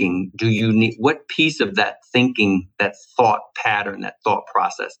thinking do you need? What piece of that thinking, that thought pattern, that thought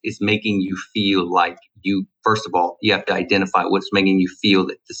process is making you feel like first of all, you have to identify what's making you feel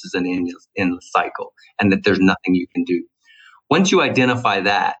that this is an endless cycle and that there's nothing you can do. Once you identify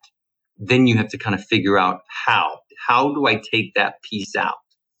that, then you have to kind of figure out how do I take that piece out?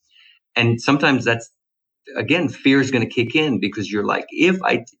 And sometimes that's, again, fear is going to kick in, because you're like, if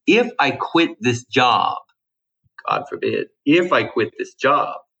I quit this job, God forbid, if I quit this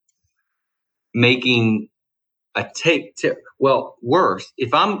job, making worse,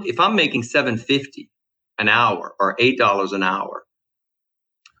 if I'm making $7.50 an hour or $8 an hour,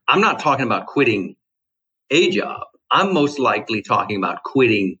 I'm not talking about quitting a job. I'm most likely talking about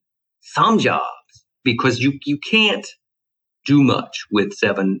quitting some jobs, because you can't do much with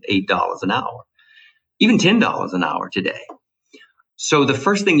 $7-8 an hour, even $10 an hour today. So the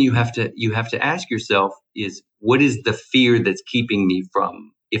first thing you have to ask yourself is, what is the fear that's keeping me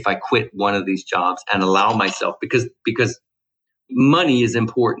from, if I quit one of these jobs and allow myself, because money is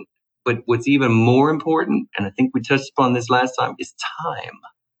important, but what's even more important, and I think we touched upon this last time, is time.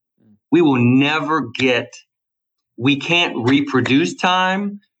 We will never we can't reproduce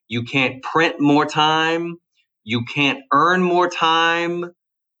time. You can't print more time. You can't earn more time.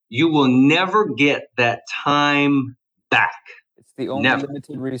 You will never get that time back. It's the only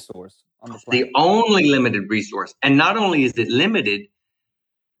limited resource on the planet. The only limited resource. And not only is it limited,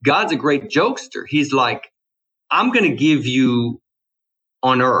 God's a great jokester. He's like, I'm going to give you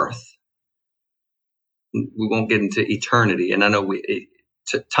on earth. We won't get into eternity. And I know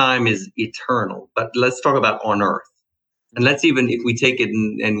time is eternal, but let's talk about on earth. And let's even, if we take it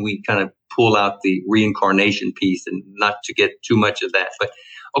and we kind of pull out the reincarnation piece, and not to get too much of that. But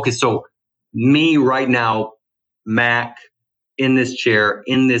okay, so me right now, Mac, in this chair,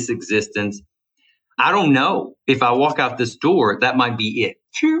 in this existence, I don't know if I walk out this door, that might be it.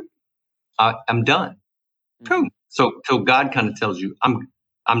 I'm done. Mm-hmm. So God kind of tells you, I'm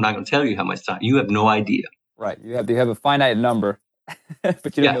not going to tell you how much time. You have no idea. Right. You have a finite number,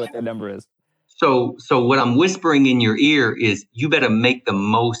 but you don't know what that number is. So what I'm whispering in your ear is, you better make the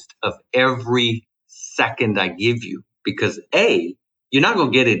most of every second I give you, because A, you're not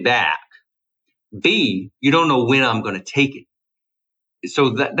going to get it back. B, you don't know when I'm going to take it.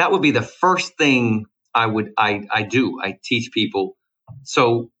 So that would be the first thing I do. I teach people.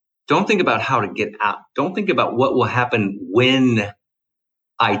 So Don't think about how to get out. Don't think about what will happen when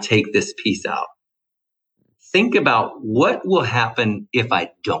I take this piece out. Think about what will happen if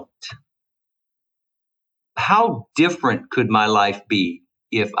I don't. How different could my life be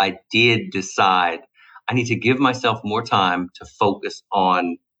if I did decide I need to give myself more time to focus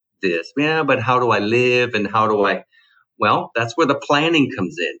on this? Yeah, but how do I live and how do I? Well, that's where the planning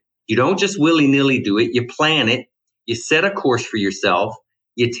comes in. You don't just willy-nilly do it. You plan it. You set a course for yourself.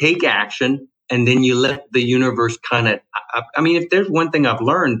 You take action, and then you let the universe kind of, I mean, if there's one thing I've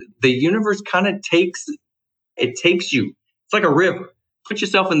learned, the universe kind of takes you. It's like a river. Put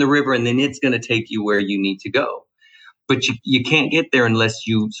yourself in the river, and then it's going to take you where you need to go. But you can't get there unless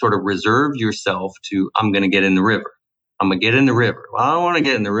you sort of reserve yourself to, I'm going to get in the river. I'm going to get in the river. Well, I don't want to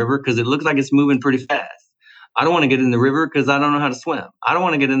get in the river because it looks like it's moving pretty fast. I don't want to get in the river because I don't know how to swim. I don't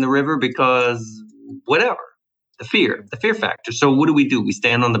want to get in the river because whatever, the fear factor. So what do? We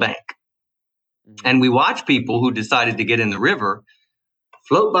stand on the bank and we watch people who decided to get in the river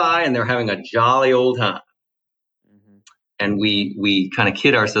float by and they're having a jolly old time. And we kind of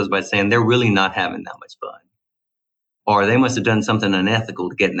kid ourselves by saying they're really not having that much fun. Or they must have done something unethical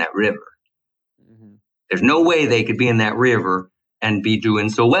to get in that river. Mm-hmm. There's no way they could be in that river and be doing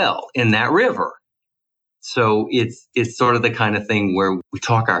so well in that river. So it's sort of the kind of thing where we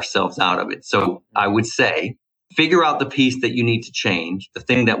talk ourselves out of it. So I would say, figure out the piece that you need to change, the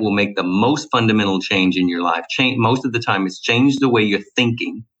thing that will make the most fundamental change in your life. Most of the time, it's change the way you're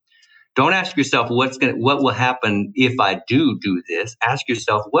thinking. Don't ask yourself what will happen if I do this. Ask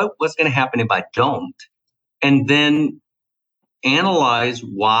yourself what's going to happen if I don't, and then analyze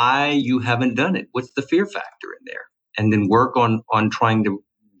why you haven't done it. What's the fear factor in there, and then work on trying to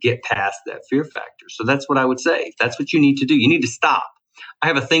get past that fear factor. So that's what I would say. That's what you need to do. You need to stop. I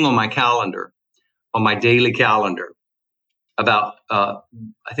have a thing on my calendar, on my daily calendar, about I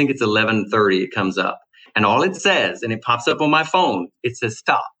think it's 11:30. It comes up, and all it says, and it pops up on my phone. It says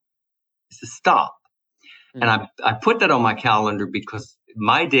stop. It says stop. Mm-hmm. And I put that on my calendar because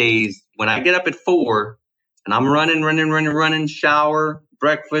my days, when I get up at 4 and I'm running, shower,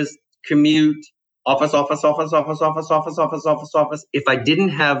 breakfast, commute, office. If I didn't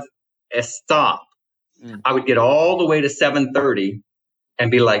have a stop, I would get all the way to 7:30 and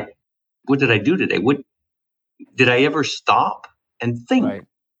be like, what did I do today? What did I ever stop and think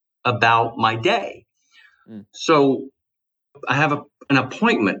about my day? So I have an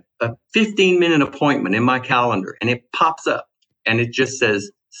appointment, a 15-minute appointment in my calendar, and it pops up and it just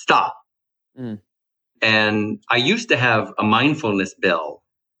says stop. And I used to have a mindfulness bell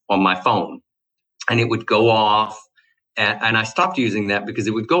on my phone, and it would go off. And I stopped using that because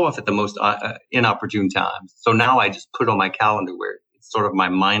it would go off at the most inopportune times. So now I just put on my calendar where it's sort of my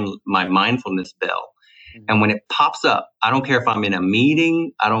mindfulness bell. Mm-hmm. And when it pops up, I don't care if I'm in a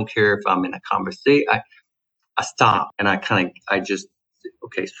meeting. I don't care if I'm in a conversation. I stop and I just,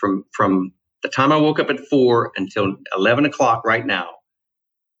 okay, from the time I woke up at 4 until 11 o'clock right now,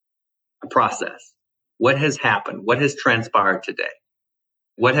 I process. What has happened? What has transpired today?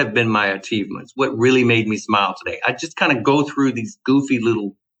 What have been my achievements? What really made me smile today? I just kind of go through these goofy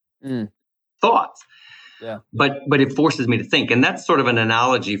little thoughts. Yeah. But it forces me to think. And that's sort of an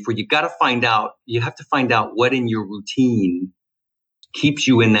analogy for you have to find out what in your routine keeps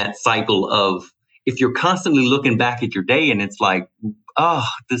you in that cycle of, if you're constantly looking back at your day and it's like, oh,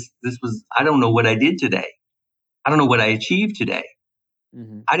 this was, I don't know what I did today. I don't know what I achieved today.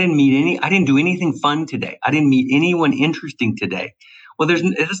 Mm-hmm. I didn't do anything fun today. I didn't meet anyone interesting today. Well,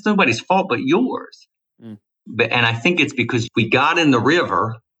 it's nobody's fault but yours. And I think it's because we got in the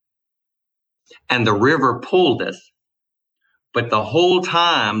river and the river pulled us. But the whole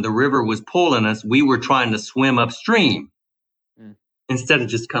time the river was pulling us, we were trying to swim upstream instead of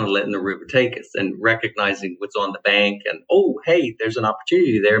just kind of letting the river take us and recognizing what's on the bank. And, oh, hey, there's an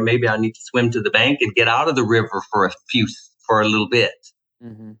opportunity there. Maybe I need to swim to the bank and get out of the river for a little bit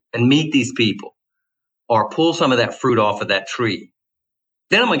and meet these people or pull some of that fruit off of that tree.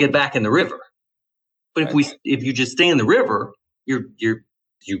 Then I'm going to get back in the river. But if you just stay in the river, you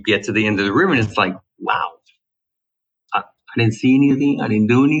get to the end of the river and it's like, wow, I didn't see anything. I didn't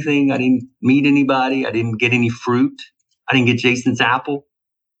do anything. I didn't meet anybody. I didn't get any fruit. I didn't get Jason's apple.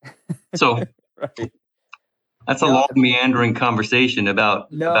 So that's a long meandering conversation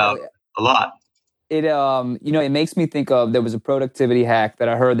about a lot. It it makes me think of, there was a productivity hack that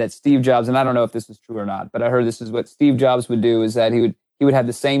I heard that Steve Jobs, and I don't know if this is true or not, but I heard this is what Steve Jobs would do, is that he would have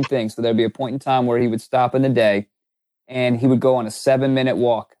the same thing. So there'd be a point in time where he would stop in the day and he would go on a 7-minute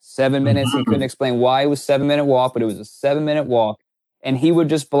walk. 7 minutes. He couldn't explain why it was 7-minute walk, but it was a 7-minute walk. and he would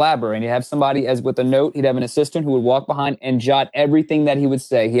just blabber, and he'd have somebody as with a note. He'd have an assistant who would walk behind and jot everything that he would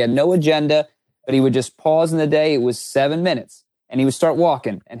say. He had no agenda, but he would just pause in the day. It was 7 minutes, and he would start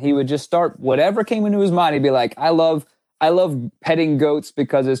walking, and he would just start whatever came into his mind. He'd be like, I love petting goats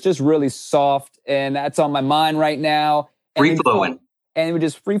because it's just really soft, and that's on my mind right now. Free flowing. And it would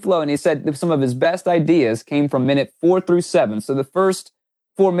just free flow. And he said some of his best ideas came from minute 4 through 7. So the first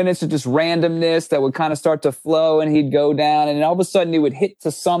 4 minutes of just randomness that would kind of start to flow, and he'd go down, and then all of a sudden he would hit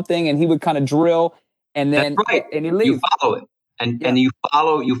to something, and he would kind of drill, and then That's right. and he'd leave. You follow it, and you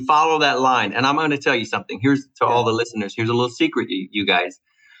follow that line. And I'm going to tell you something. Here's to all the listeners. Here's a little secret, you guys.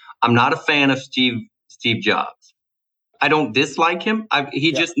 I'm not a fan of Steve Jobs. I don't dislike him.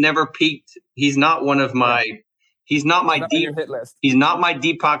 He just never peaked. He's not one of my. He's not my He's not my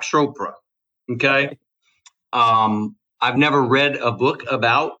Deepak Chopra. Okay. I've never read a book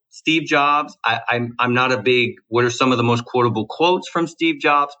about Steve Jobs. I'm not a big. What are some of the most quotable quotes from Steve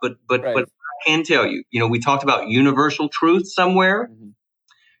Jobs? But I can tell you. We talked about universal truth somewhere. Mm-hmm.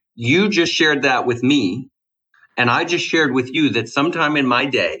 You just shared that with me, and I just shared with you that sometime in my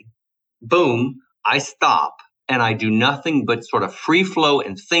day, boom, I stop and I do nothing but sort of free flow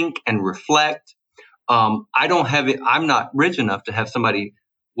and think and reflect. I don't have it. I'm not rich enough to have somebody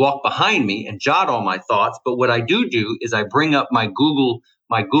walk behind me and jot all my thoughts. But what I do is I bring up my Google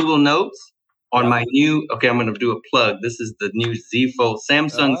Notes on my new. Okay, I'm going to do a plug. This is the new Z Fold,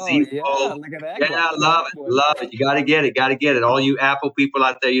 Samsung Z Fold. Yeah, look at that. Yeah, love it. You got to get it. All you Apple people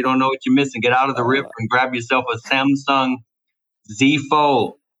out there, you don't know what you're missing. Get out of the river and grab yourself a Samsung Z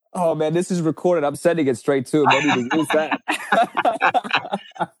Fold. Oh man, this is recorded. I'm sending it straight to him. I need to use that.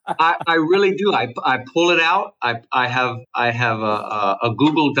 I really do. I pull it out. I have a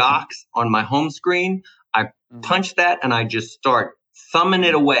Google Docs on my home screen. I punch that and I just start thumbing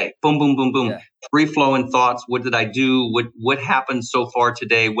it away. Boom, boom, boom, boom. Yeah. Free flowing thoughts. What did I do? What happened so far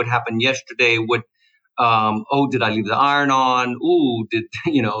today? What happened yesterday? Did I leave the iron on? Ooh,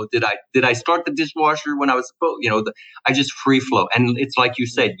 did I start the dishwasher when I was supposed? I just free flow. And it's like you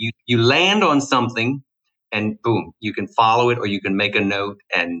said, you land on something and boom, you can follow it or you can make a note.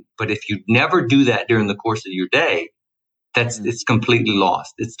 But if you never do that during the course of your day, it's completely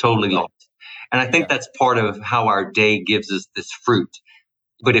lost. It's totally lost. And I think that's part of how our day gives us this fruit.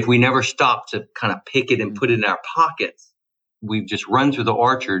 But if we never stop to kind of pick it and put it in our pockets, we've just run through the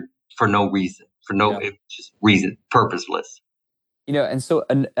orchard for no reason. It's just reason, purposeless. And so,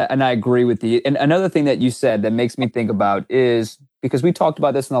 and I agree with you. And another thing that you said that makes me think about is, because we talked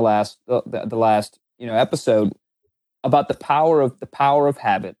about this in the last episode, about the power of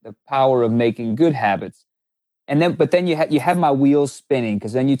habit, the power of making good habits. But then you have my wheels spinning,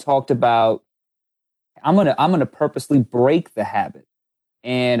 because then you talked about, I'm gonna purposely break the habit.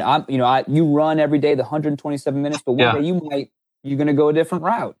 And you run every day the 127 minutes, but one day you're going to go a different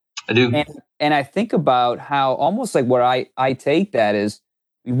route. I do. And I think about how almost like where I take that is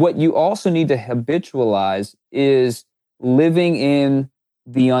what you also need to habitualize is living in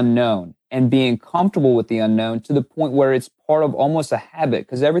the unknown and being comfortable with the unknown to the point where it's part of almost a habit.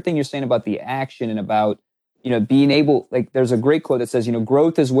 Because everything you're saying about the action and about, being able, like there's a great quote that says,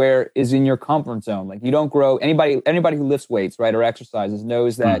 growth is in your comfort zone. Like you don't grow. Anybody who lifts weights, right, or exercises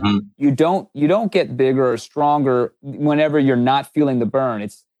knows that you don't get bigger or stronger whenever you're not feeling the burn.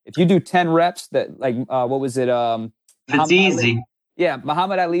 It's if you do 10 reps, that like what was it? It's easy.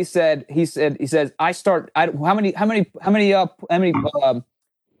 Muhammad Ali said. He says how many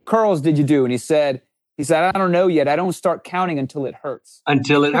curls did you do? And he said I don't know yet. I don't start counting until it hurts.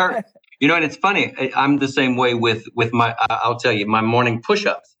 Until it hurts. And it's funny. I'm the same way with my. I'll tell you, my morning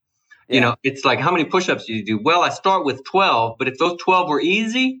push-ups. Yeah. It's like, how many push-ups do you do? Well, I start with 12, but if those 12 were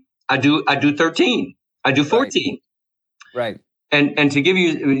easy, I do 13. I do 14. Right. And to give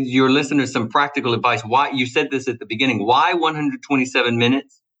your listeners some practical advice, why you said this at the beginning, why 127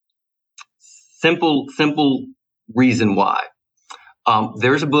 minutes? Simple reason why.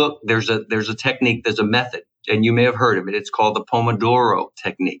 There's a book, there's a technique, there's a method, and you may have heard of it. It's called the Pomodoro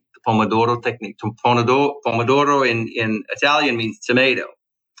technique. The Pomodoro technique. Pomodoro in Italian means tomato.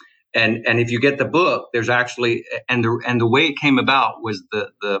 And if you get the book, there's actually and the way it came about was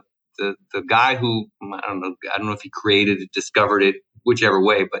the guy who I don't know if he created it, discovered it, whichever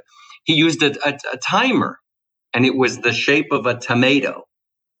way, but he used a timer, and it was the shape of a tomato,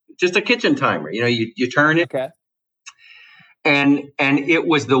 just a kitchen timer. You turn it, okay. And it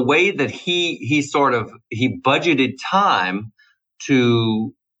was the way that he budgeted time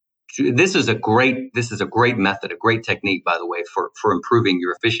to. This is a great method, a great technique, by the way, for improving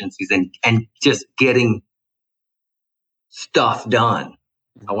your efficiencies and just getting stuff done.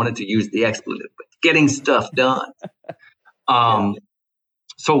 I wanted to use the expletive, but getting stuff done.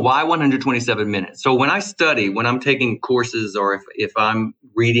 So why 127 minutes? So when I study, when I'm taking courses, or if I'm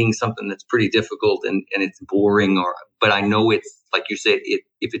reading something that's pretty difficult and it's boring, but I know it's, like you said,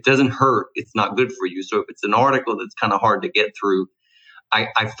 if it doesn't hurt, it's not good for you. So if it's an article that's kind of hard to get through, I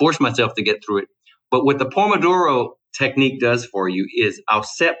force myself to get through it. But what the Pomodoro technique does for you is I'll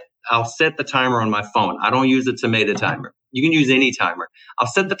set the timer on my phone. I don't use a tomato timer. You can use any timer. I'll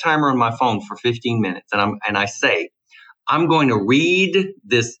set the timer on my phone for 15 minutes, and I say, I'm going to read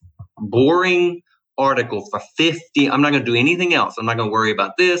this boring article for 50. I'm not going to do anything else. I'm not going to worry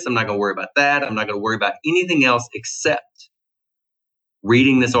about this. I'm not going to worry about that. I'm not going to worry about anything else except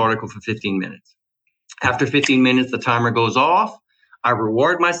reading this article for 15 minutes. After 15 minutes, the timer goes off. I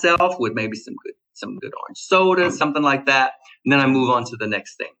reward myself with maybe some good orange soda, something like that. And then I move on to the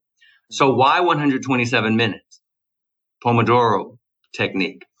next thing. So why 127 minutes? Pomodoro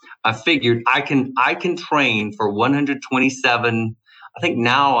technique. I figured I can train for 127. I think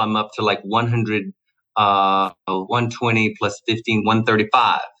now I'm up to like 120 plus 15,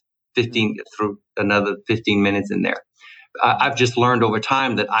 135, 15 through another 15 minutes in there. I've just learned over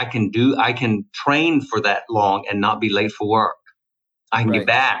time that I can train for that long and not be late for work. I can get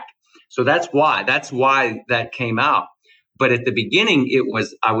back. So that's why that came out. But at the beginning, it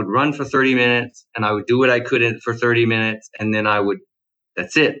was, I would run for 30 minutes and I would do what I could for 30 minutes. And then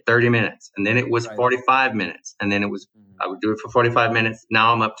that's it, 30 minutes. And then it was 45 minutes. And then I would do it for 45 minutes.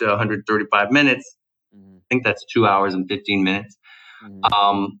 Now I'm up to 135 minutes. I think that's 2 hours and 15 minutes.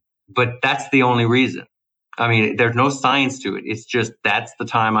 But that's the only reason. I mean, there's no science to it. It's just, that's the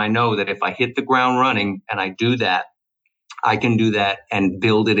time I know that if I hit the ground running and I do that, I can do that and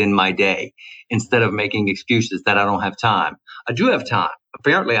build it in my day instead of making excuses that I don't have time. I do have time.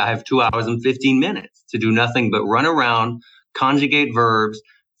 Apparently, I have 2 hours and 15 minutes to do nothing but run around, conjugate verbs,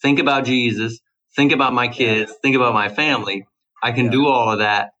 think about Jesus, think about my kids, think about my family. I can do all of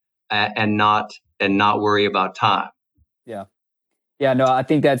that and not worry about time. Yeah. Yeah, no, I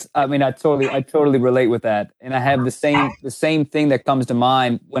think I totally relate with that. And I have the same thing that comes to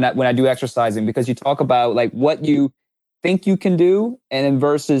mind when I do exercising, because you talk about like what you think you can do, and then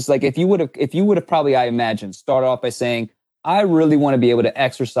versus like if you would have probably, I imagine, start off by saying, I really want to be able to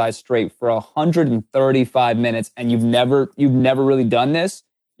exercise straight for 135 minutes, and you've never really done this,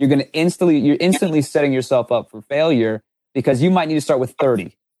 you're instantly setting yourself up for failure, because you might need to start with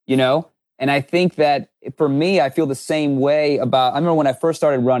 30, And I think that for me, I feel the same way I remember when I first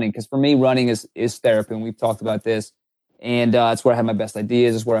started running, because for me, running is therapy, and we've talked about this, and it's where I have my best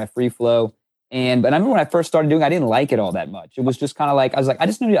ideas, it's where I free flow. But I remember when I first started doing it, I didn't like it all that much. It was just kind of like, I was like, I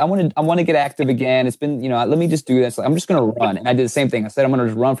want to get active again. It's been, let me just do this. I'm just going to run. And I did the same thing. I said, I'm going to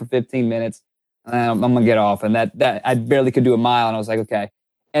just run for 15 minutes. I'm going to get off. And that I barely could do a mile. And I was like, okay.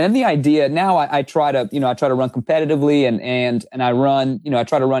 And then the idea now I try to run competitively and I run, I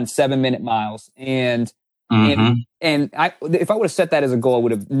try to run 7-minute miles. And if I would have set that as a goal, I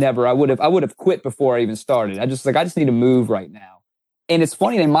would have quit before I even started. I just need to move right now. And it's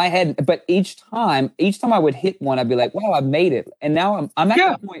funny in my head, but each time I would hit one, I'd be like, wow, I've made it. And now I'm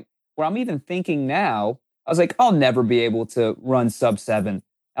at the point where I'm even thinking now, I was like, I'll never be able to run sub 7.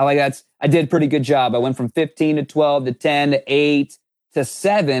 I did a pretty good job. I went from 15 to 12 to 10 to 8 to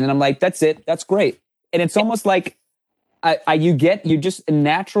 7. And I'm like, that's it. That's great. And it's almost like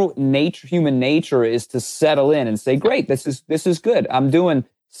natural nature, human nature is to settle in and say, great, this is good. I'm doing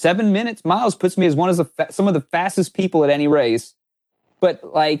 7 minutes. Miles puts me as some of the fastest people at any race. But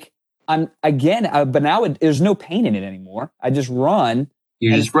but now there's no pain in it anymore. I just run.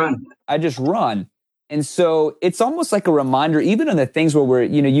 I just run. And so it's almost like a reminder, even on the things where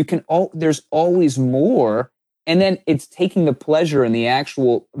there's always more. And then it's taking the pleasure in the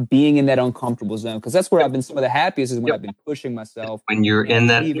actual being in that uncomfortable zone. Because that's where I've been some of the happiest, is when I've been pushing myself. When you're in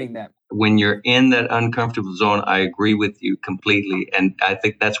that uncomfortable zone, I agree with you completely. And I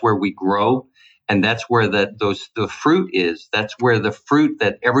think that's where we grow. And that's where the fruit is. That's where the fruit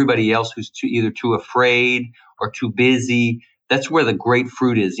that everybody else who's either too afraid or too busy, that's where the great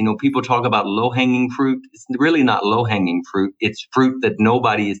fruit is. People talk about low-hanging fruit. It's really not low-hanging fruit. It's fruit that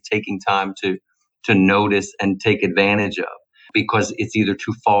nobody is taking time to notice and take advantage of, because it's either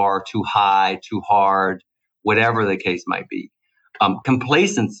too far, too high, too hard, whatever the case might be.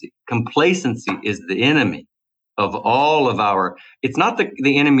 Complacency is the enemy of all of it's not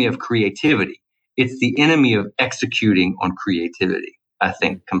the enemy of creativity. It's the enemy of executing on creativity. I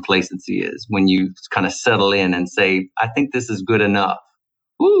think complacency is when you kind of settle in and say, I think this is good enough.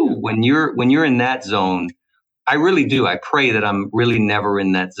 Ooh, when you're in that zone, I really do. I pray that I'm really never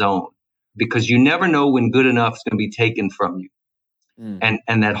in that zone, because you never know when good enough is going to be taken from you.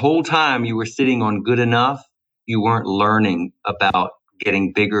 And that whole time you were sitting on good enough, you weren't learning about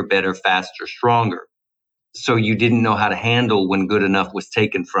getting bigger, better, faster, stronger. So you didn't know how to handle when good enough was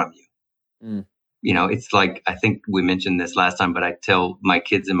taken from you. Mm. You know, it's like, I think we mentioned this last time, but I tell my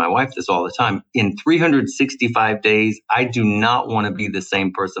kids and my wife this all the time. In 365 days, I do not want to be the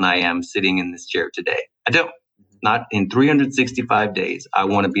same person I am sitting in this chair today. I don't. Not in 365 days. I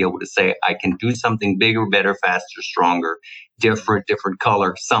want to be able to say I can do something bigger, better, faster, stronger, different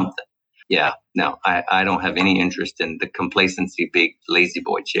color, something. Yeah, no, I don't have any interest in the complacency, big, lazy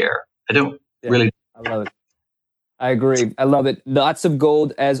boy chair. I don't really. I love it. I agree. I love it. Lots of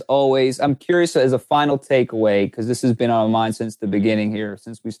gold as always. I'm curious as a final takeaway, because this has been on my mind since the beginning here,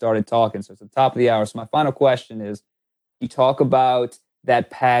 since we started talking. So it's the top of the hour. So my final question is, you talk about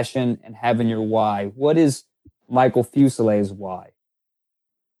that passion and having your why. What is Michael Fusalet's why?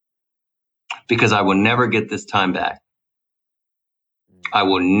 Because I will never get this time back. I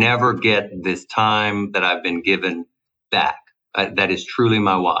will never get this time that I've been given back. That is truly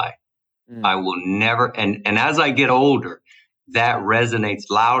my why. I will never, and as I get older, that resonates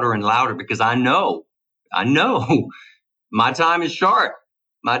louder and louder, because I know my time is short.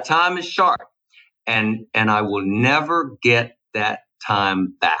 My time is short. And I will never get that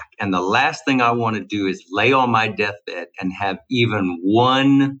time back. And the last thing I want to do is lay on my deathbed and have even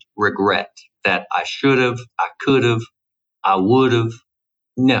one regret that I should have, I could have, I would have.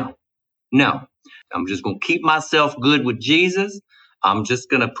 No. I'm just going to keep myself good with Jesus. I'm just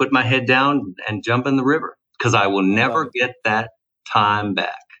going to put my head down and jump in the river, because I will never get that time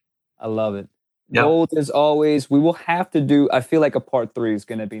back. I love it. Yep. Gold as always. We will have to do, I feel like a part 3 is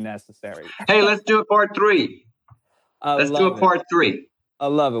going to be necessary. Hey, let's do a part 3. Let's do a part 3. I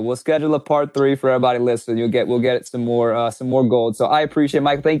love it. We'll schedule a part 3 for everybody listening. We'll get some more gold. So I appreciate it,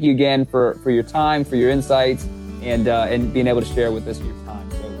 Mike. Thank you again for your time, for your insights, and being able to share with us your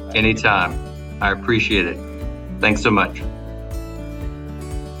time. So, anytime. I appreciate it. Thanks so much.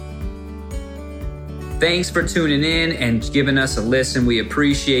 Thanks for tuning in and giving us a listen. We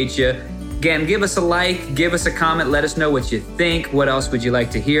appreciate you. Again, give us a like, give us a comment, let us know what you think. What else would you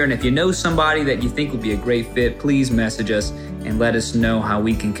like to hear? And if you know somebody that you think would be a great fit, please message us and let us know how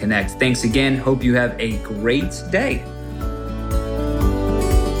we can connect. Thanks again. Hope you have a great day.